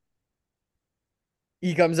it.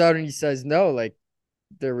 he comes out and he says no, like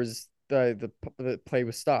there was the play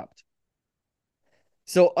was stopped.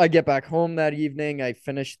 So I get back home that evening. I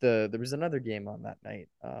finished there was another game on that night.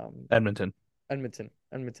 Edmonton,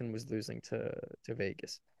 Edmonton was losing to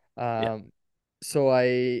Vegas. yeah, So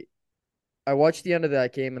I watched the end of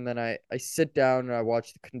that game and then I sit down and I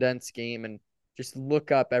watch the condensed game and just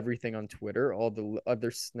look up everything on Twitter, all the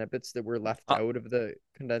other snippets that were left uh, out of the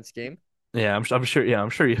condensed game. yeah. I'm sure. Yeah, I'm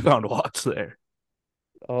sure you found lots there.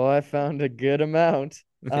 Oh, I found a good amount.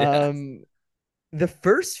 Yeah, The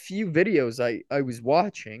first few videos I was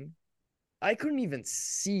watching, I couldn't even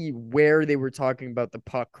see where they were talking about the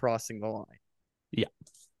puck crossing the line. yeah,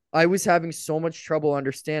 I was having so much trouble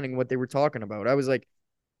understanding what they were talking about. I was like,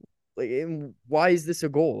 why is this a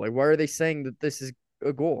goal? Like, why are they saying that this is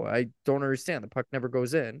a goal? I don't understand. The puck never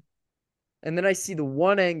goes in. And then I see the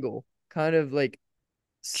one angle, kind of like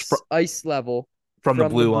ice level from the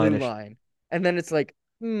from the blue blue line. line. And then it's like,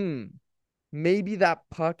 maybe that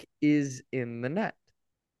puck is in the net.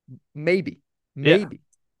 Maybe. Yeah, Maybe.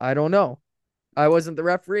 I don't know. I wasn't the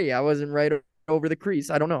referee. I wasn't right over the crease.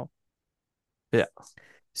 I don't know. yeah,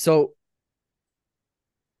 So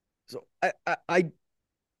I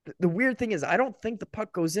the weird thing is I don't think the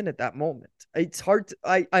puck goes in at that moment. It's hard to,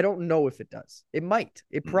 I don't know if it does. It might.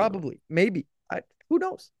 It probably. Maybe. Who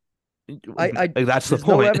knows? I Like, that's the there's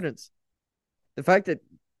no point. evidence. The fact that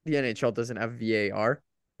the NHL doesn't have VAR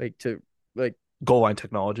like to like Goal line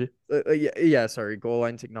technology. yeah, sorry, goal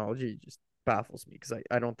line technology just baffles me because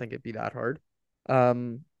I don't think it'd be that hard.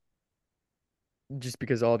 Um just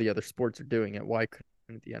because all the other sports are doing it, why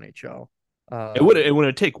couldn't the NHL? It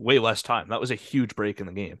would take way less time. That was a huge break in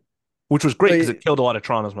the game, which was great because But it killed a lot of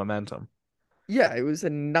Toronto's momentum. yeah, it was a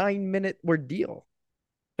 9-minute ordeal.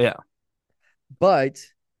 Yeah. But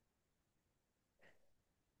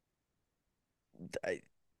I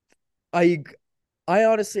I, I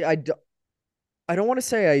honestly I don't want to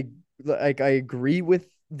say I agree with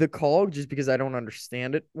the call just because I don't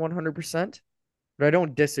understand it 100%, but I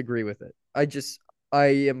don't disagree with it. I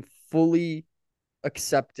am fully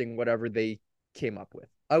accepting whatever they came up with.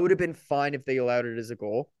 I would have been fine if they allowed it as a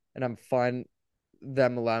goal, and I'm fine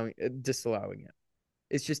them disallowing it.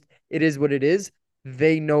 It's just it is what it is.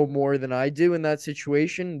 They know more than I do in that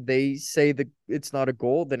situation. They say that it's not a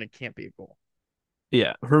goal, then it can't be a goal.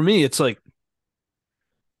 Yeah. For me, it's like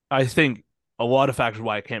I think a lot of factors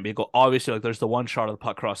why it can't be a goal. Obviously, like there's the one shot of the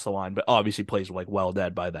puck across the line, but obviously plays like well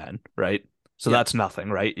dead by then, right? So Yeah. that's nothing,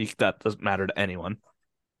 right? That doesn't matter to anyone.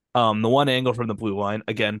 The one angle from the blue line,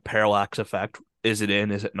 again, parallax effect. Is it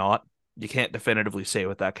in? Is it not? You can't definitively say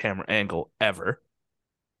with that camera angle ever.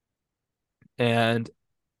 And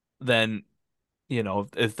then,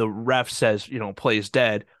 if the ref says, play is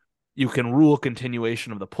dead, you can rule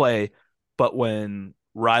continuation of the play. But when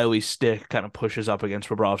Riley's stick kind of pushes up against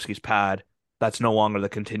Bobrovsky's pad, that's no longer the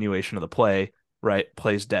continuation of the play, right?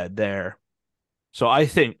 Play's dead there. So I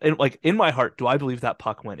think, in my heart, do I believe that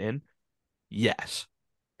puck went in? Yes.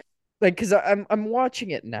 Like, because I'm watching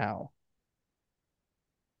it now.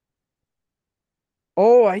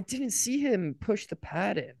 Oh, I didn't see him push the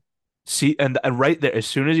pad in. See, and right there, as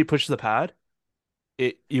soon as he pushes the pad,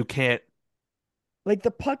 you can't. Like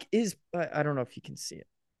the puck is, I don't know if you can see it.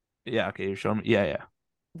 Yeah, okay, you're showing me. Yeah, yeah.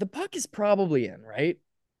 The puck is probably in, right?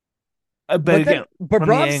 But But then again, from the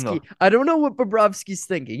Bobrovsky, angle, I don't know what Bobrovsky's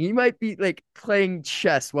thinking. He might be like playing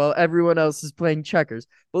chess while everyone else is playing checkers.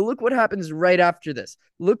 But look what happens right after this.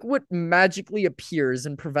 Look what magically appears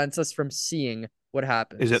and prevents us from seeing what is it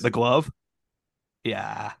happens. the glove?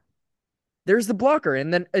 Yeah. There's the blocker.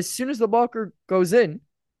 And then as soon as the blocker goes in,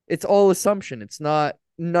 it's all assumption. It's not,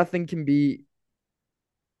 nothing can be.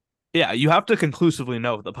 Yeah, you have to conclusively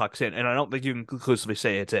know if the puck's in, and I don't think you can conclusively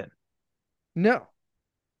say it's in, No.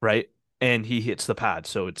 right? And he hits the pad,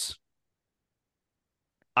 so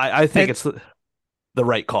I think And it's the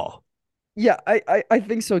right call. yeah, I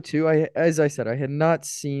think so too. As I said, I had not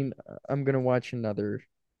seen. I'm gonna watch another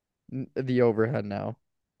the overhead now.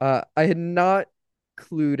 I had not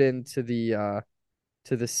clued into the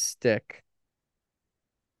to the stick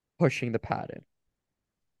pushing the pad in,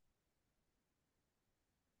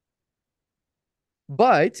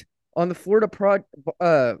 but on the Florida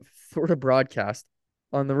broadcast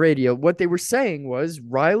on the radio, what they were saying was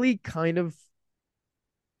Riley kind of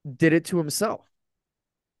did it to himself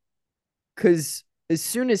because as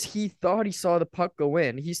soon as he thought he saw the puck go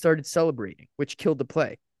in, he started celebrating, which killed the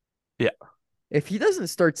play. Yeah. If he doesn't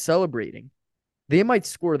start celebrating, they might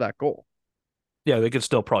score that goal. Yeah, they could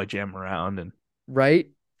still probably jam around and Right?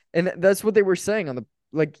 And that's what they were saying on the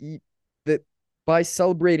like that by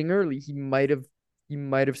celebrating early, he might have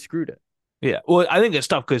screwed it. yeah. Well, I think it's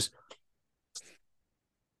tough because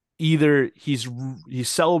either he's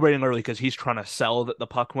celebrating early because he's trying to sell that the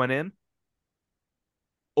puck went in,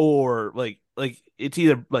 or like it's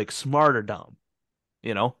either like smart or dumb,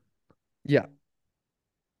 you know? Yeah.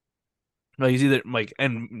 Like he's either like,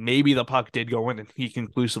 and maybe the puck did go in and he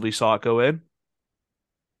conclusively saw it go in.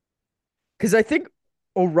 Because I think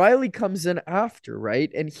O'Reilly comes in after,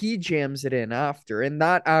 right? And he jams it in after. And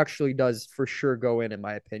that actually does for sure go in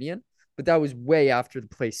my opinion. But that was way after the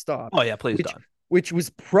play stopped, Oh yeah, play's which done. which was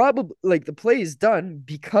probably like the play is done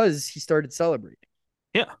because he started celebrating.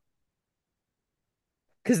 Yeah.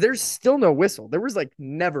 Because there's still no whistle. There was like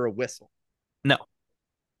never a whistle. No.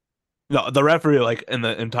 No, the referee like in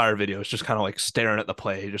the entire video is just kind of like staring at the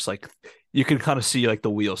play, just like you can kind of see like the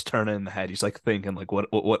wheels turning in the head. He's like thinking like what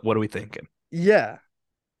are we thinking? Yeah.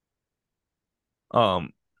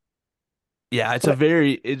 Um yeah, it's a But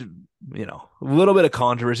very a little bit of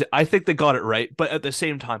controversy. I think they got it right, but at the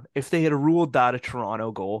same time, if they had ruled that a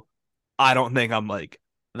Toronto goal, I don't think I'm like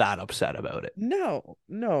that upset about it, no,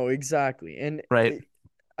 no, exactly. And right?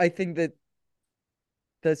 I think that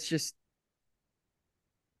that's just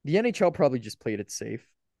the NHL probably just played it safe.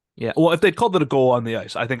 Yeah. Well, if they'd called it a goal on the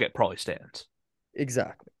ice, I think it probably stands,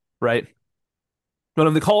 Exactly. right? But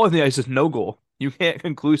if the call on the ice is no goal, you can't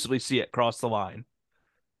conclusively see it cross the line.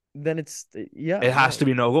 Then yeah, It has no, to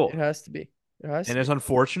be no it goal. has to be. It has And to it's be.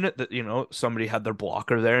 unfortunate that, somebody had their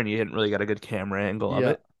blocker there and you didn't really get a good camera angle of Yeah.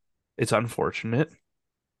 it. It's unfortunate.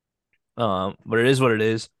 But it is what it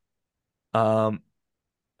is. Um,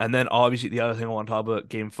 and then obviously the other thing I want to talk about,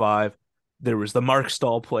 game five, there was the Mark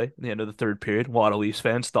Stahl play at the end of the third period. A lot of Leafs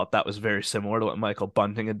fans thought that was very similar to what Michael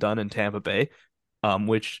Bunting had done in Tampa Bay.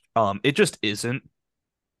 Which it just isn't.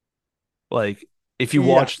 Like, if you Yeah.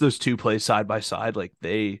 watch those two plays side by side, like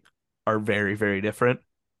they are very, very different.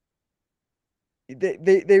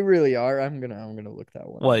 They really are. I'm gonna look that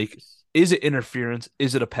one up. Like, is it interference?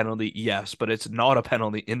 Is it a penalty? Yes, but it's not a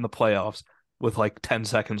penalty in the playoffs with like 10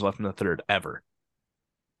 seconds left in the third ever.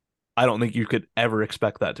 I don't think you could ever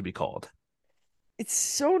expect that to be called. It's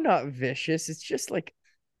so not vicious. It's just like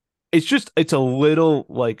It's a little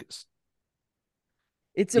like,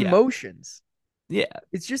 it's yeah, emotions. yeah,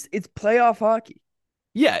 It's playoff hockey.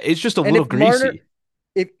 yeah. It's just a And little if Marner greasy.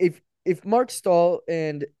 if Mark Stahl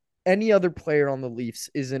and any other player on the Leafs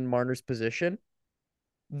is in Marner's position,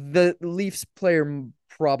 the Leafs player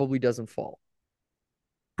probably doesn't fall.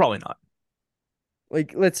 Probably not.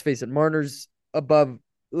 Like, let's face it, Marner's above,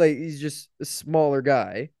 like, he's just a smaller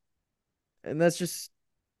guy. And that's just,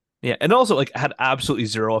 Yeah, and also like had absolutely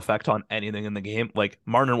zero effect on anything in the game. Like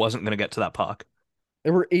Marner wasn't going to get to that puck.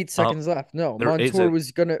 there were eight Um, seconds left. No, there is Montour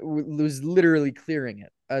was literally clearing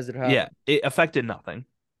it as it yeah, happened. it affected nothing,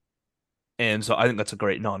 and so I think that's a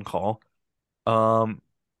great non-call. Um,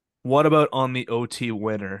 what about on the OT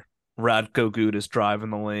winner? Radko Gudas is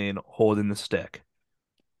driving the lane, holding the stick.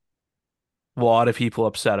 A lot of people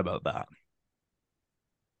upset about that.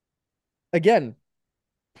 Again,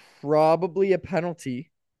 probably a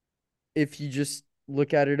penalty if you just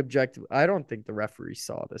look at it objectively. I don't think the referee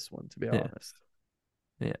saw this one, to be Yeah, honest.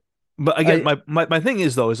 yeah. But again, I, my thing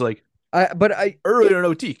is though is like but earlier in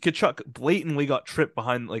OT, Kachuk blatantly got tripped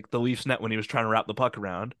behind like the Leafs net when he was trying to wrap the puck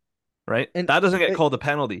around, right? and That doesn't get like, called a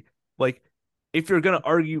penalty. Like if you're gonna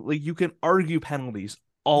argue, like you can argue penalties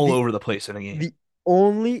all the over the place in a game.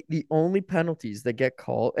 the only penalties that get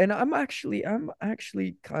called, and I'm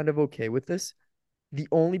actually kind of okay with this. The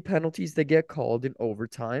only penalties that get called in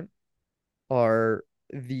overtime are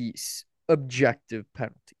the objective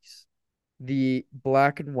penalties, the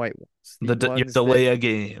black and white ones, the Your ones that delay of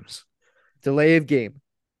games, delay of game,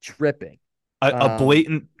 tripping, a um,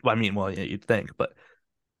 blatant. I mean, well, yeah, you'd think, but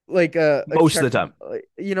like a most of check, the time,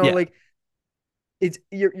 yeah, like it's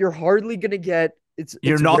you're hardly gonna get it's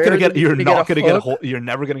rare that you're you're gonna get a not gonna get a hook. hold. You're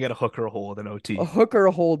never gonna get a hook or a hold in A OT hook or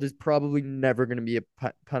a hold is probably never going to be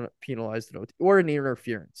penalized in OT or an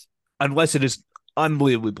interference. unless it is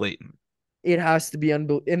unbelievably blatant. It has to be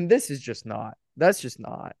unbelievable. And this is just not. That's just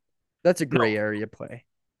not. That's a No, gray area play.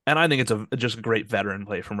 and I think it's just a great veteran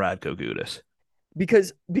play from Radko Gudas.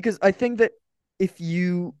 Because I think that if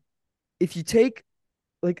you take,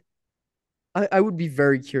 like, I would be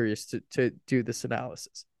very curious to do this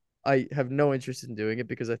analysis. I have no interest in doing it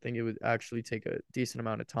because I think it would actually take a decent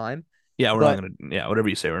amount of time. Yeah, we're not But gonna. Yeah, whatever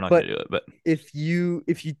you say, we're not gonna but do it. But if you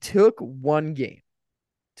took one game,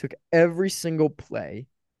 took every single play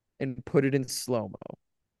and put it in slow mo,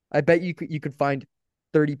 I bet you could find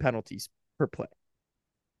 30 penalties per play.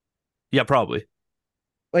 yeah, probably.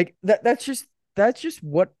 Like that's just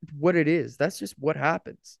what it is. That's just what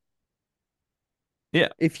happens. Yeah,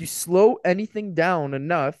 If you slow anything down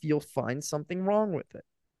enough, you'll find something wrong with it.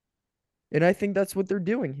 And I think that's what they're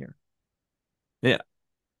doing here. yeah.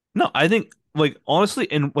 No, I think like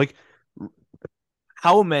honestly, and like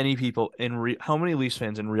how many people how many Leafs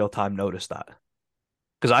fans in real time noticed that?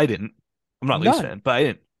 Because I didn't. I'm not a Leafs None. fan, but I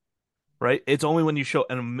didn't. Right? It's only when you show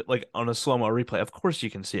and like on a slow mo replay, of course you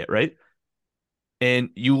can see it, right?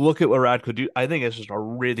 And you look at what Radko do. I think it's just a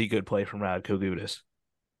really good play from Radko Gudas.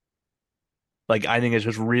 Like I think it's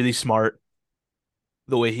just really smart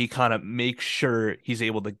the way he kind of makes sure he's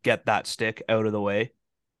able to get that stick out of the way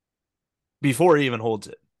before he even holds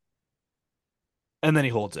it. And then he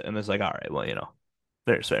holds it and it's like, all right, well,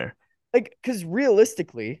 there's fair. Like, because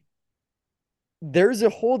realistically, there's a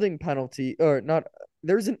holding penalty, or not,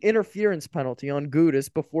 there's an interference penalty on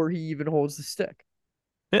Gudis before he even holds the stick.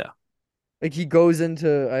 Yeah. Like, he goes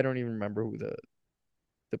into, I don't even remember who the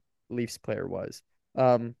Leafs player was.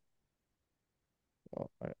 I'll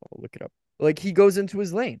look it up. Like, he goes into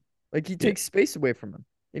his lane. Like, he Yeah. takes space away from him,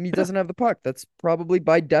 and he Yeah. doesn't have the puck. That's probably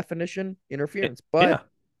by definition interference. Yeah. But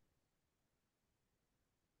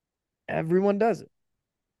everyone does it.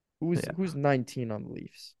 Who's Yeah. who's 19 on the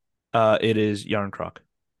Leafs? It is Yarncroc.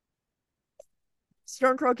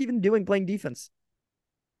 Starncroc even doing playing defense?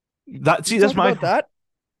 That's Talk my about that.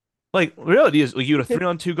 like reality is like you had a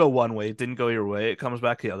 3-on-2 go one way, it didn't go your way, it comes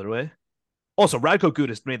back the other way. Also, Radko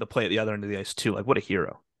Gudas made the play at the other end of the ice too. Like, what a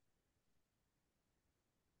hero!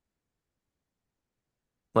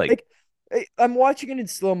 Like, I'm watching it in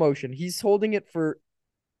slow motion. He's holding it for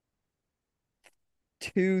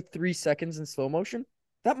 2-3 seconds in slow motion.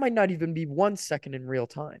 That might not even be 1 second in real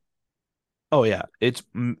time. oh yeah, it's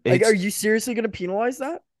Like, are you seriously going to penalize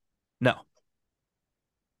that? no,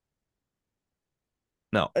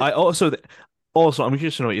 no. Uh, I also I'm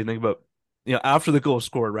curious to know what you think about. After the goal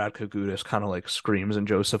scored, Radko Gudas kind of like screams in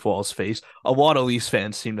Joseph Wall's face. A lot of Leafs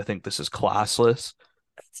fans seem to think this is classless.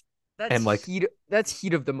 That's And like, heat. That's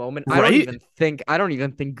heat of the moment. right? I don't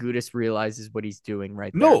even think Gudas realizes what he's doing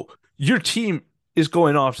right there. No, your team is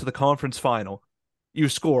going off to the conference final. You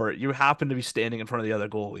score. You happen to be standing in front of the other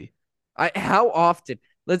goalie. How often?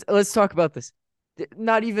 Let's talk about this.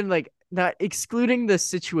 Not even like not excluding the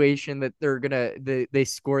situation that they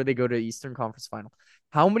score, they go to Eastern Conference Final.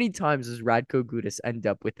 How many times does Radko Gudas end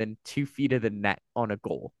up within 2 feet of the net on a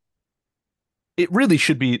goal? It really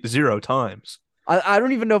should be 0 times. I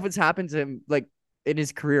don't even know if it's happened to him like in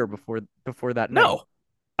his career before that night. No,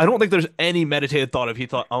 I don't think there's any meditated thought if he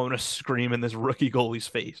thought, I'm going to scream in this rookie goalie's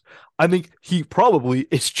face. I think he probably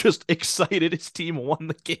is just excited his team won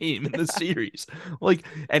the game in the series. Like,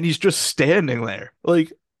 and he's just standing there.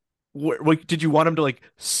 Like, did you want him to like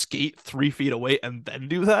skate 3 feet away and then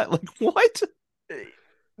do that? Like, what?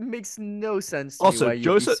 It makes no sense to me Also, why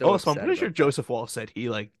you'd be so I'm upset pretty sure about that. Joseph Wall said he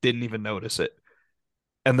like didn't even notice it.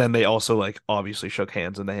 And then they also like obviously shook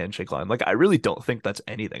hands in the handshake line. Like, I really don't think that's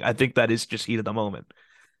anything. I think that is just heat of the moment.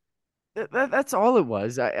 That's all it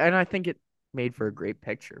was. And I think it made for a great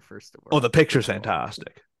picture, first of all. Oh, the picture's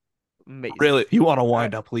fantastic. Amazing. Really, you want to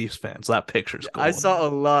wind up Leafs fans? That picture's cool. I saw a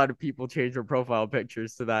lot of people change their profile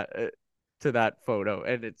pictures to that photo,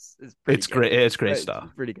 and it's pretty good. Great. It's great stuff.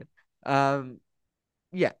 It's pretty good.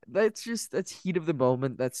 Yeah, that's heat of the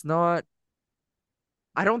moment. That's not.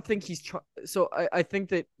 I don't think he's so. I think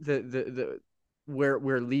that the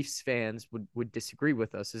where Leafs fans would disagree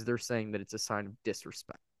with us is they're saying that it's a sign of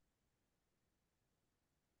disrespect,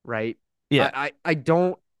 right? Yeah. I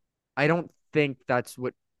don't think that's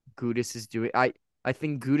what Gudas is doing. I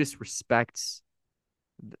think Gudas respects.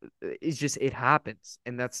 It's just it happens,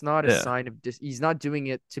 and that's not a sign of he's not doing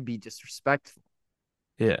it to be disrespectful.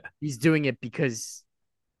 Yeah. He's doing it because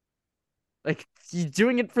like he's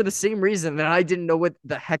doing it for the same reason that I didn't know what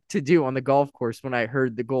the heck to do on the golf course when I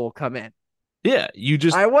heard the goal come in. Yeah, you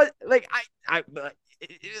just I was like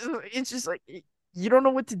it's just like you don't know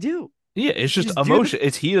what to do. Yeah, it's just emotion.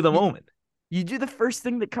 It's heat of the moment. You do the first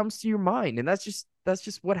thing that comes to your mind, and that's just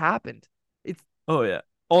what happened. It's Oh yeah.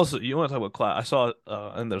 Also, you want to talk about class? I saw,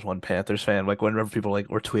 and there's one Panthers fan, like whenever people like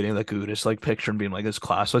were tweeting the Gudas like picture and being like, "This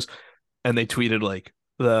classless," and they tweeted like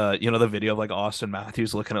the video of like Austin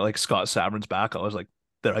Matthews looking at like Scott Sabrin's back. I was like,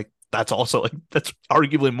 they're like, that's also like that's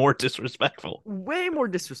arguably more disrespectful. Way more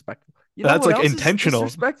disrespectful. You know That's what like else intentional.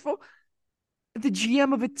 is disrespectful? The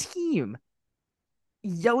GM of a team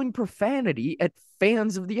yelling profanity at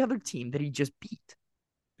fans of the other team that he just beat.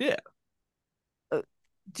 Yeah.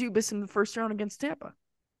 Dubas in the first round against Tampa.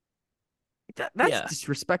 That's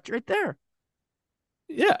disrespect right there.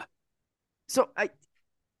 Yeah. So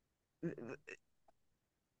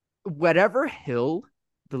whatever hill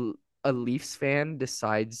a Leafs fan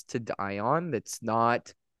decides to die on that's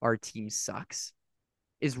not our team sucks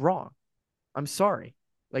is wrong. I'm sorry.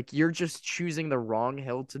 Like you're just choosing the wrong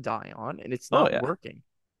hill to die on, and it's not working.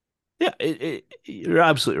 Yeah, you're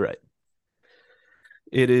absolutely right.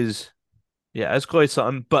 It is. Yeah, it's quite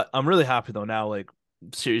something. But I'm really happy though now. Like,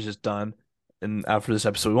 series is done, and after this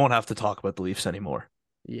episode, we won't have to talk about the Leafs anymore.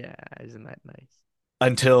 Yeah, isn't that nice?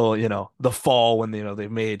 Until the fall when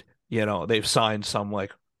they've signed some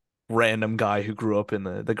like random guy who grew up in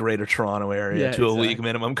the Greater Toronto area to a league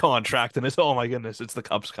minimum contract, and it's oh my goodness, it's the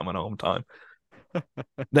Cubs coming home time.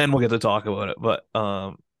 Then we'll get to talk about it, but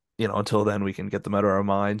until then we can get them out of our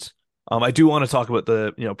minds. I do want to talk about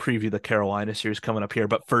the preview the Carolina series coming up here,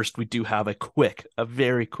 but first we do have a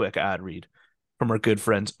very quick ad read from our good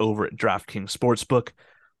friends over at DraftKings Sportsbook.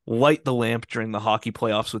 Light the lamp during the hockey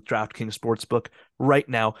playoffs with DraftKings Sportsbook. Right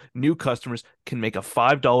now, new customers can make a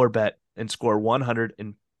 $5 bet and score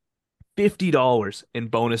 $150 in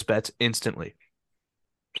bonus bets instantly.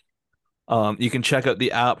 You can check out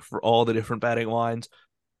the app for all the different betting lines.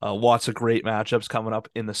 Lots of great matchups coming up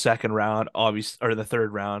in the second round, obviously, or the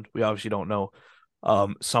third round. We obviously don't know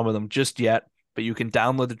some of them just yet, but you can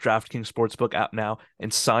download the DraftKings Sportsbook app now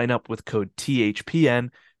and sign up with code THPN.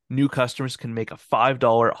 New customers can make a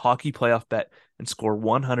 $5 hockey playoff bet and score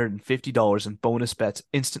 $150 in bonus bets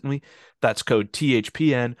instantly. That's code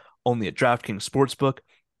THPN only at DraftKings Sportsbook.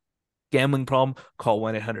 Gambling problem? Call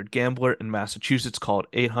 1-800-GAMBLER. In Massachusetts, call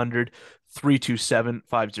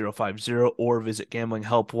 800-327-5050 or visit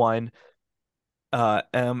gamblinghelpline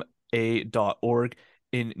ma.org.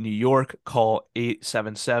 In New York, call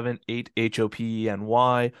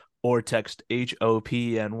 877-8-HOPENY or text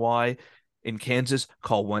HOPENY. In Kansas,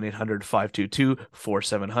 call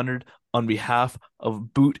 1-800-522-4700. On behalf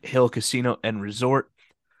of Boot Hill Casino and Resort,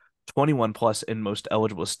 21 plus in most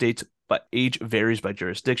eligible states, but age varies by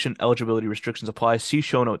jurisdiction. Eligibility restrictions apply. See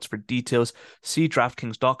show notes for details. See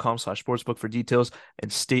DraftKings.com/sportsbook for details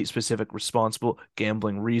and state-specific responsible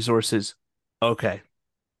gambling resources. Okay.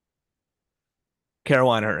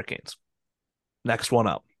 Carolina Hurricanes. Next one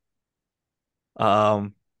up.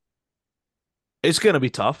 Um, it's gonna be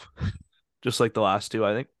tough, just like the last two,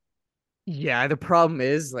 I think. Yeah, the problem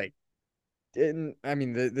is like, and I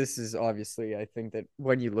mean, this is obviously, I think that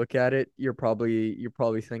when you look at it, you're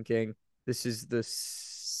probably thinking this is the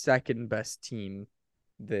second best team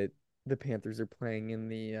that the Panthers are playing in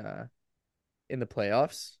the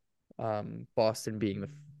playoffs. Boston being the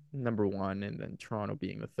number one, and then Toronto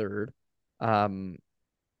being the third. Um,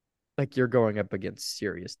 like you're going up against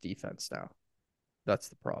serious defense now. That's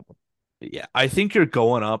the problem. Yeah, I think you're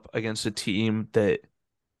going up against a team that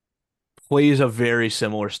plays a very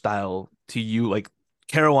similar style to you. Like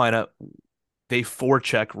Carolina, they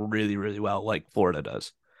forecheck really, really well, like Florida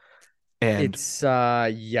does. And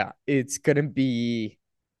Yeah, it's gonna be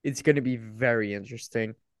very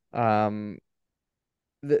interesting. Um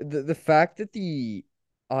the fact that the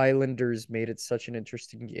Islanders made it such an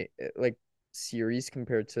interesting like series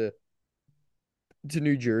compared to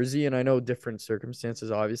New Jersey, and I know different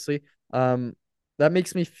circumstances, obviously. Um, that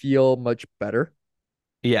makes me feel much better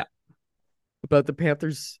yeah, about the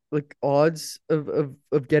Panthers like odds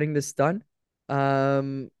of getting this done.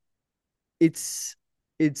 Um, it's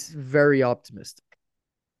it's very optimistic.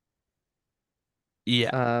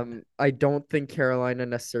 yeah, I don't think Carolina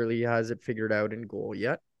necessarily has it figured out in goal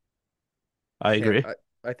yet. I Pan agree.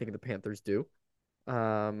 I think the Panthers do.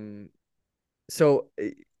 Um, so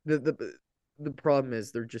the problem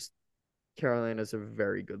is they're just Carolina's a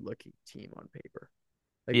very good looking team on paper.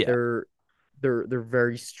 Like Yeah, they're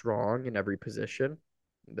very strong in every position.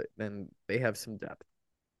 Then they have some depth.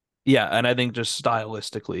 yeah, and I think just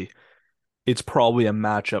stylistically, it's probably a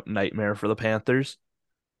matchup nightmare for the Panthers.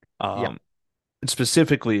 Yeah. Um, and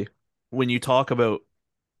specifically when you talk about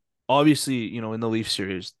obviously, in the Leaf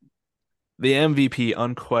series, the MVP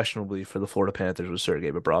unquestionably for the Florida Panthers was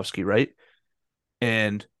Sergei Bobrovsky, right?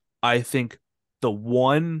 And I think the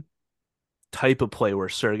one type of play where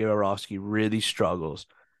Sergei Bobrovsky really struggles,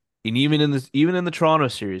 and even in the Toronto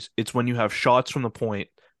series, it's when you have shots from the point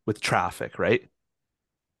with traffic, right?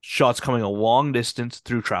 Shots coming a long distance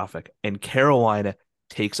through traffic, and Carolina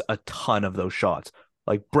takes a ton of those shots.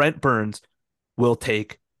 Like Brent Burns will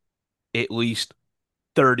take at least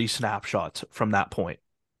 30 snapshots from that point,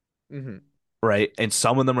 Hmm. right? And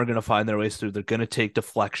some of them are going to find their ways through. They're going to take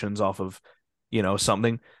deflections off of,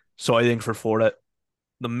 something. So I think for Florida,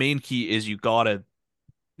 the main key is you gotta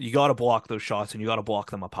block those shots and you gotta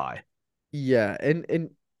block them up high. Yeah, and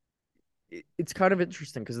it's kind of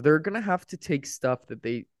interesting because they're gonna have to take stuff that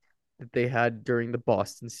they had during the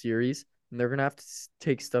Boston series, and they're gonna have to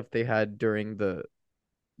take stuff they had during the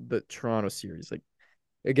Toronto series. Like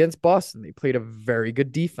against Boston, they played a very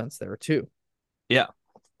good defense there too. Yeah,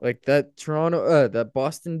 Like that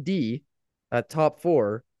Boston D, that top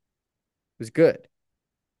four was good,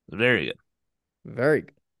 very good. very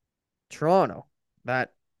good. Toronto,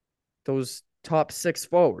 that those top six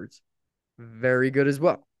forwards, very good as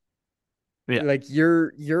well. Yeah, Like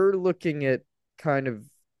you're looking at kind of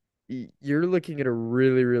you're looking at a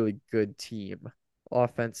really, really good team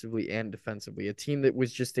offensively and defensively. A team that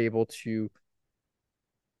was just able to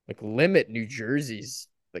like limit New Jersey's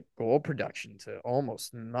like goal production to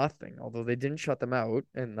almost nothing, although they didn't shut them out,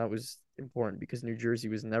 and that was important because New Jersey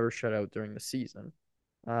was never shut out during the season.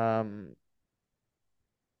 Um,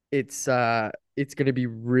 it's gonna be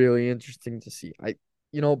really interesting to see.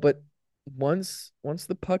 But once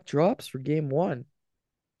the puck drops for game one,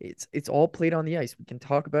 it's all played on the ice. We can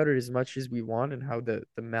talk about it as much as we want and how the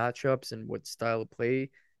matchups and what style of play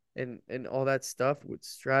and all that stuff, what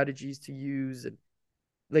strategies to use, and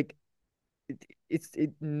like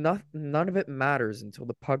none of it matters until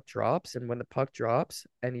the puck drops, and when the puck drops,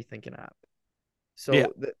 anything can happen. yeah,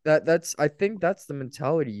 So that's I think that's the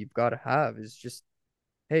mentality you've got to have is just,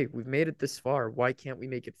 hey, we've made it this far. Why can't we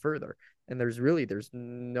make it further? And there's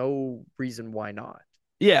no reason why not.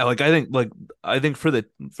 Yeah, I think for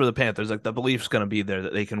the Panthers, like the belief's gonna be there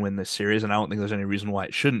that they can win this series, and I don't think there's any reason why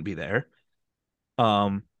it shouldn't be there.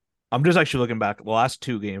 Um, I'm just actually looking back the last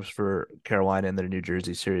two games for Carolina in their New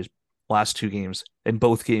Jersey series. Last two games, in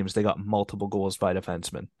both games, they got multiple goals by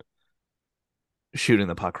defensemen shooting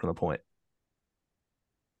the puck from the point.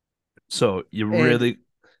 So you And really,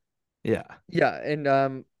 yeah, yeah, and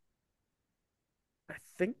I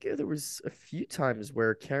think there was a few times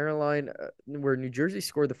where where New Jersey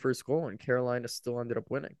scored the first goal and Carolina still ended up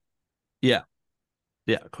winning. yeah,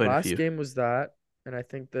 yeah, quite a Last few. game was that, and I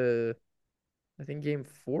think game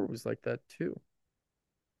 4 was like that too.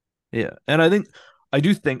 Yeah, and I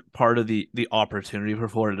do think part of the opportunity for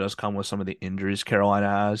Florida does come with some of the injuries Carolina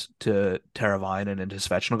has to Teravainen and to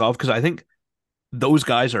Svechnikov because I think those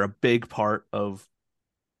guys are a big part of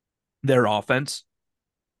their offense.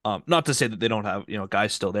 Not to say that they don't have,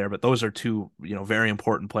 guys still there, but those are two, very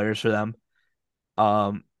important players for them.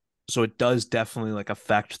 Um, so it does definitely like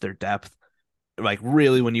affect their depth. Like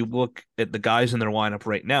really, when you look at the guys in their lineup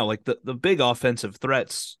right now, like the big offensive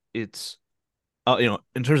threats, it's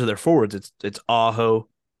in terms of their forwards, it's Aho,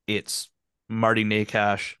 it's Marty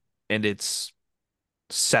Nakash, and it's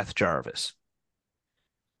Seth Jarvis.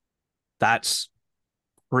 That's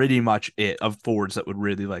pretty much it of forwards that would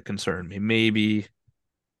really like concern me. Maybe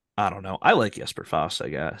I don't know. I like Jesper Fast, I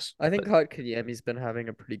guess, I think but Kotkaniemi's been having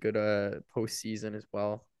a pretty good postseason as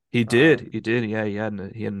well. he did, yeah, he had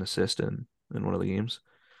an assist in one of the games.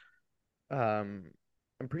 Um,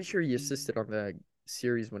 I'm pretty sure he assisted on the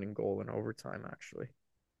series winning goal in overtime actually.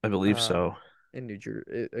 I believe Um, so. in New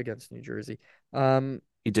Jersey against New Jersey. Um,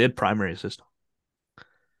 He did primary assist.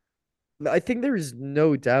 I think there is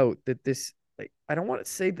no doubt that this like I don't want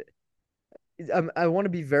to say that I want to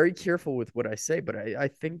be very careful with what I say, but I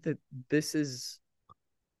think that this is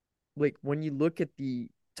like when you look at the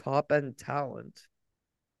top end talent,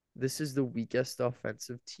 this is the weakest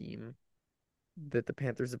offensive team that the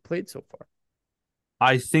Panthers have played so far.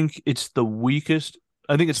 I think it's the weakest.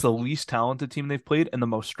 I think it's the least talented team they've played and the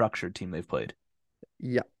most structured team they've played.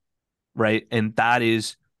 Yeah. Right. And that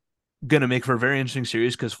is going to make for a very interesting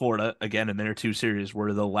series because Florida, again, in their two series,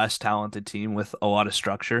 were the less talented team with a lot of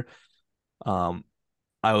structure. Um,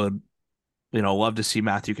 I would, love to see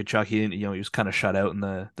Matthew Tkachuk. He was kind of shut out in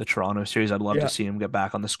the Toronto series. I'd love to Yeah. see him get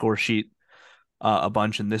back on the score sheet a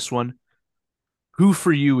bunch in this one. Who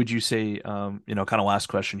for you would you say, kind of last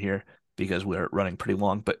question here because we're running pretty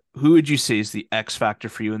long, but who would you say is the X factor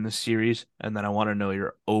for you in this series? And then I want to know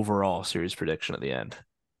your overall series prediction at the end.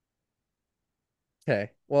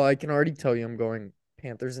 Okay. Well, I can already tell you I'm going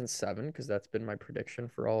Panthers in 7 because that's been my prediction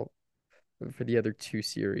for the other two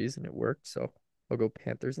series and it worked. So I'll go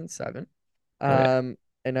Panthers in 7. Okay. Um,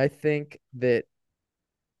 and I think that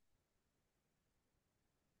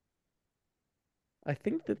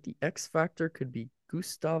the X factor could be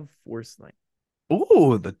Gustav Forsling.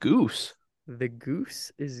 Oh, the goose. The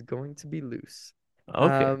goose is going to be loose.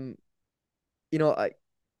 Okay. Um, you know, I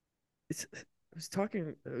was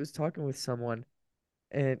talking with someone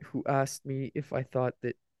and who asked me if I thought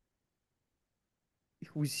that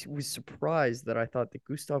was surprised that I thought that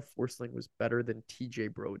Gustav Forsling was better than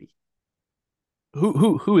TJ Brody.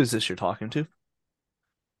 Who is this you're talking to?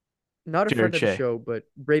 Not a friend Jared of the Shea. show, but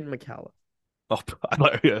Braden McCallum. Oh, I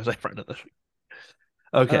thought you was like friend of this.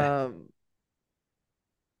 Okay. Um,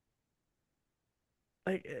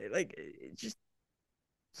 just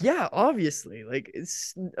yeah, obviously, like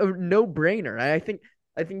it's a no brainer. I think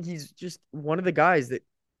he's just one of the guys that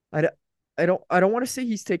I, don't- I don't want to say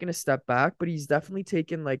he's taken a step back, but he's definitely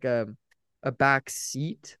taken like a back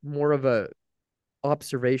seat, more of a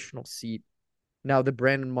observational seat. Now the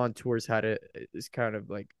Brandon Montour's had it is kind of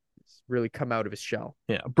like really come out of his shell.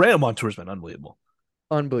 Yeah. Brandon Montour's been unbelievable.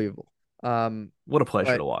 Unbelievable. What a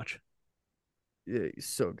pleasure to But watch. yeah, he's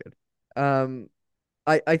so good. Um,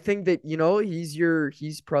 I think that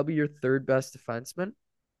he's probably your third best defenseman,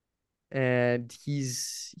 and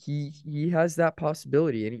he has that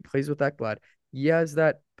possibility, and he plays with Ekblad. He has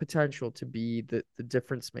that potential to be the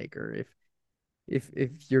difference maker if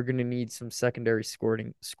you're gonna need some secondary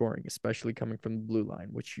scoring, especially coming from the blue line,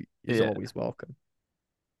 which is Yeah. always welcome.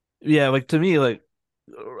 Yeah, like to me, like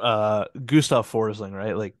Gustav Forsling,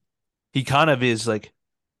 right? Like he kind of is like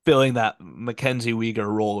filling that Mackenzie Weegar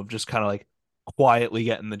role of just kind of like quietly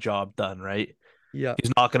getting the job done, right? Yeah,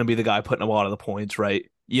 He's not going to be the guy putting a lot of the points, right?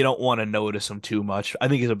 You don't want to notice him too much. I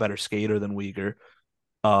think he's a better skater than Weegar.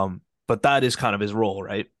 But that is kind of his role,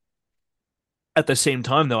 right? At the same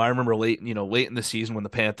time, though, I remember late in the season when the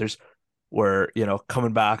Panthers were,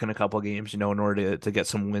 coming back in a couple of games, in order to get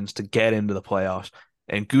some wins to get into the playoffs.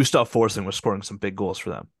 And Gustav Forsling was scoring some big goals for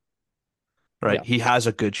them. right? Yeah. He has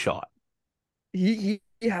a good shot. He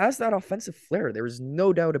has that offensive flair. There is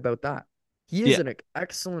no doubt about that. He is Yeah, an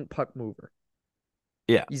excellent puck mover.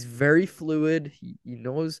 yeah, He's very fluid. He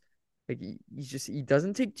knows like he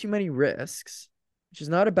doesn't take too many risks, which is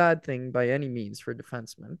not a bad thing by any means for a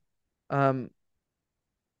defenseman. Um,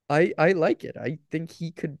 I like it. I think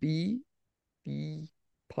he could be the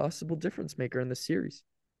possible difference maker in the series.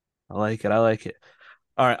 I like it. I like it.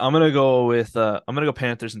 All right, I'm gonna go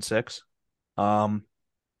Panthers in six. Um,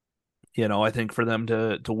 I think for them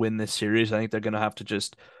to win this series, I think they're gonna have to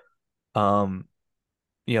just um,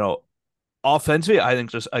 you know, offensively, I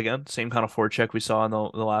think just again, same kind of forecheck we saw in the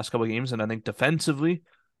last couple of games, and I think defensively,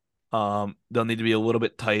 they'll need to be a little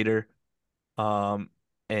bit tighter, um,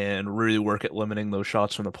 and really work at limiting those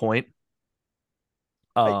shots from the point.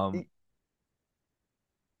 I Um,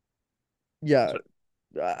 yeah,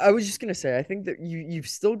 so- I was just gonna say, I think that you've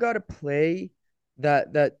still got to play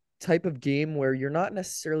that type of game where you're not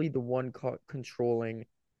necessarily the one controlling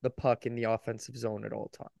the puck in the offensive zone at all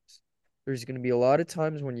times. There's gonna be a lot of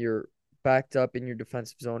times when you're backed up in your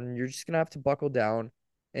defensive zone, and you're just gonna have to buckle down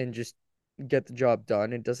and just get the job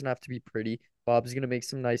done. It doesn't have to be pretty. Bob's gonna make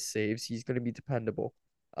some nice saves. He's gonna be dependable.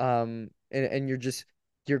 And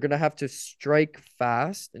you're gonna have to strike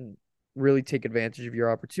fast and really take advantage of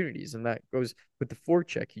your opportunities, and that goes with the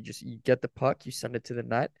forecheck. You get the puck, you send it to the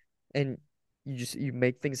net, and you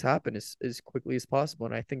make things happen as quickly as possible.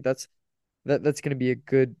 And I think that's going to be a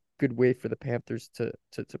good way for the Panthers to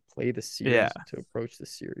play the yeah, series and to approach the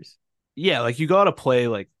series. yeah, like you got to play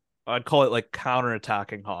like I'd call it like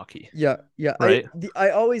counter-attacking hockey, Yeah, yeah. right?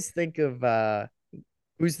 I always think of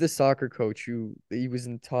who's the soccer coach who he was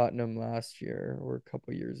in Tottenham last year or a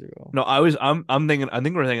couple years ago. No, I'm thinking I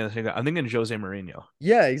think we're thinking the same guy. I'm thinking Jose Mourinho,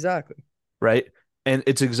 Yeah, exactly. right? And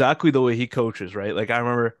it's exactly the way he coaches, right? Like I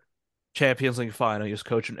remember Champions League final, he was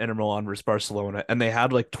coaching Inter Milan versus Barcelona, and they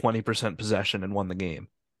had like 20% possession and won the game,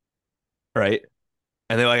 right?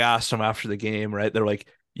 And they like asked him after the game, right? They're like,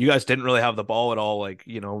 "You guys didn't really have the ball at all, like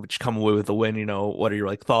but you come away with the win. What are your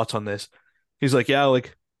like thoughts on this?" He's like, "Yeah,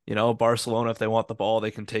 like Barcelona, if they want the ball,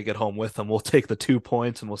 they can take it home with them. We'll take the 2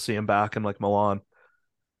 points and we'll see him back in like Milan."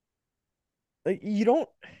 Like you don't.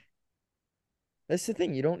 That's the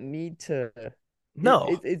thing. You don't need to.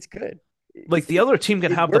 No, It's good. like the other team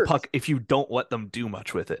can It have the works. puck if you don't let them do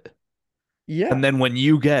much with it. And Yeah, then when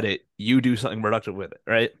you get it, you do something productive with it,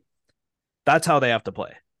 right? That's how they have to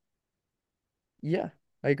play. yeah,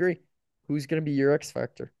 I agree. Who's gonna be your X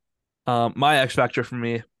factor? My X factor for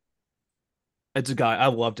me, it's a guy I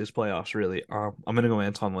loved his playoffs. Really, I'm gonna go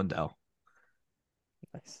Anton Lundell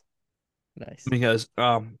Nice, nice. because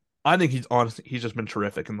I think he's just been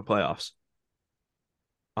terrific in the playoffs.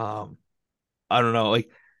 Um, I don't know, like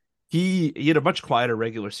he had a much quieter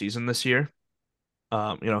regular season this year.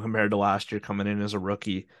 Compared to last year coming in as a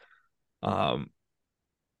rookie. Um,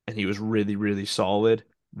 and he was really, really solid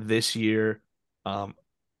this year.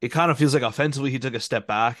 It kind of feels like offensively he took a step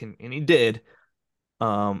back, and he did.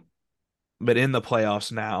 Um, but in the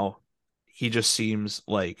playoffs now, he just seems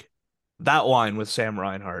like that line with Sam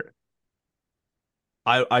Reinhart.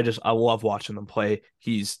 I love watching them play.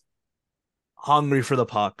 He's hungry for the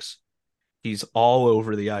pucks. He's all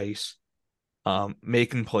over the ice,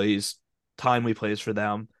 making plays, timely plays for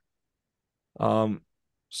them. Um,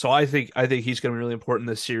 so I think he's going to be really important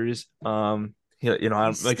in this series. I'm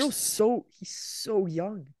like He's so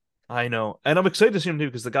young. I know, and I'm excited to see him too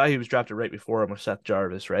because the guy who was drafted right before him was Seth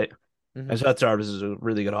Jarvis, right? And Hmm. Seth Jarvis is a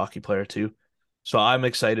really good hockey player too. So I'm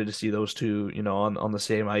excited to see those two, on the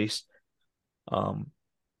same ice. Um,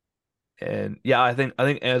 and yeah, I think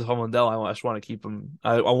as Lundell, I just want to keep him.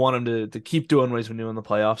 I want him to keep doing what he's been doing in the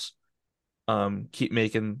playoffs. Keep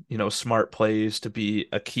making, smart plays to be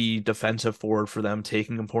a key defensive forward for them,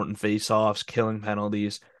 taking important faceoffs, killing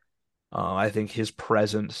penalties. I think his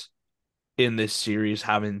presence in this series,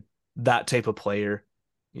 having that type of player,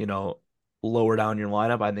 you know, lower down your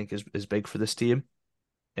lineup, I think is big for this team.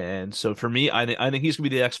 And so for me, I think he's gonna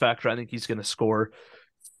be the X factor. I think he's gonna score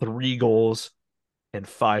 3 goals and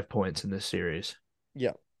 5 points in this series,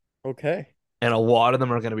 Yeah. Okay. and a lot of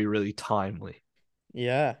them are gonna be really timely.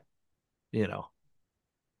 Yeah. You know,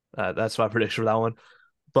 that's my prediction for that one.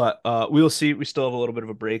 But we'll see. We still have a little bit of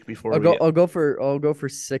a break before we I'll go for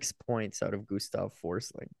 6 points out of Gustav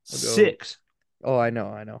Forsling. I'll go. 6. Oh, I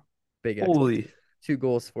know. Big Holy, expectation. 2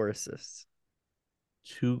 goals, 4 assists.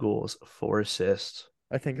 2 goals, 4 assists.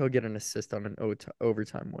 I think he'll get an assist on an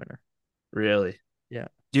overtime winner. Really? Yeah.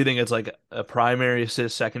 Do you think it's like a primary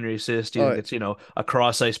assist, secondary assist? Do you Uh, think it's, a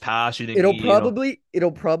cross ice pass? Do you think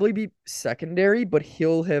it'll probably be secondary, but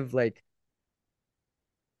he'll have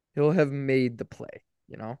made the play,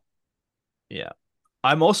 you know? Yeah.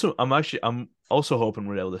 I'm also hoping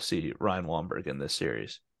we're able to see Ryan Lomberg in this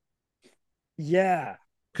series. Yeah.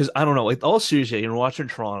 Because I don't know, like all series, yeah, you're watching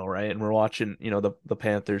Toronto, right? And we're watching, the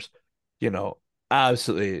Panthers, you know,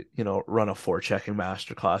 absolutely, run a forechecking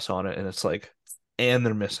masterclass on it. And it's like, and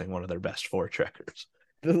they're missing one of their best forecheckers.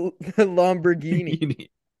 The Lamborghini.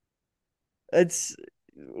 It's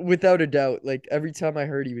without a doubt. Like every time I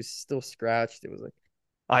heard he was still scratched, it was like,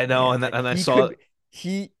 I know, man, and I he saw could.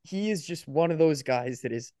 He is just one of those guys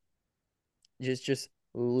that is just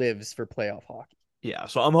lives for playoff hockey. yeah,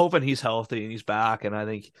 so I'm hoping he's healthy and he's back, and I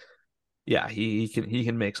think, yeah, he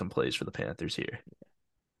can make some plays for the Panthers here.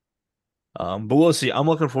 But we'll see. I'm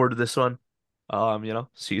looking forward to this one.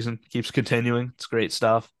 Season keeps continuing. It's great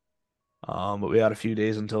stuff. But we got a few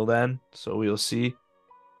days until then, so we'll see.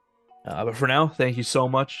 But for now, thank you so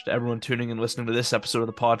much to everyone tuning and listening to this episode of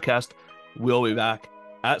the podcast. We'll be back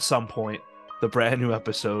at some point, the brand new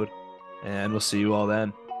episode, and we'll see you all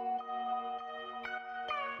then.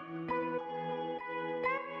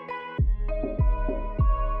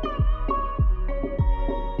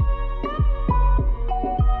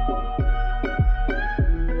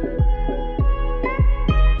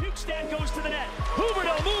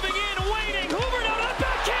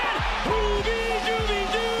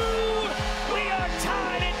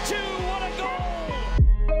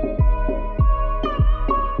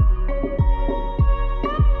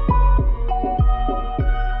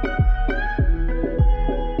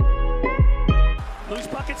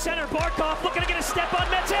 Center, Barkov looking to get a step on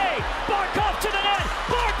Mete. Barkov to the net.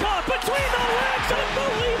 Barkov between the legs.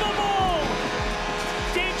 Unbelievable.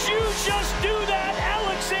 Did you just do that,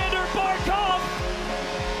 Alexander Barkov?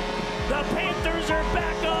 The Panthers are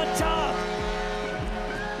back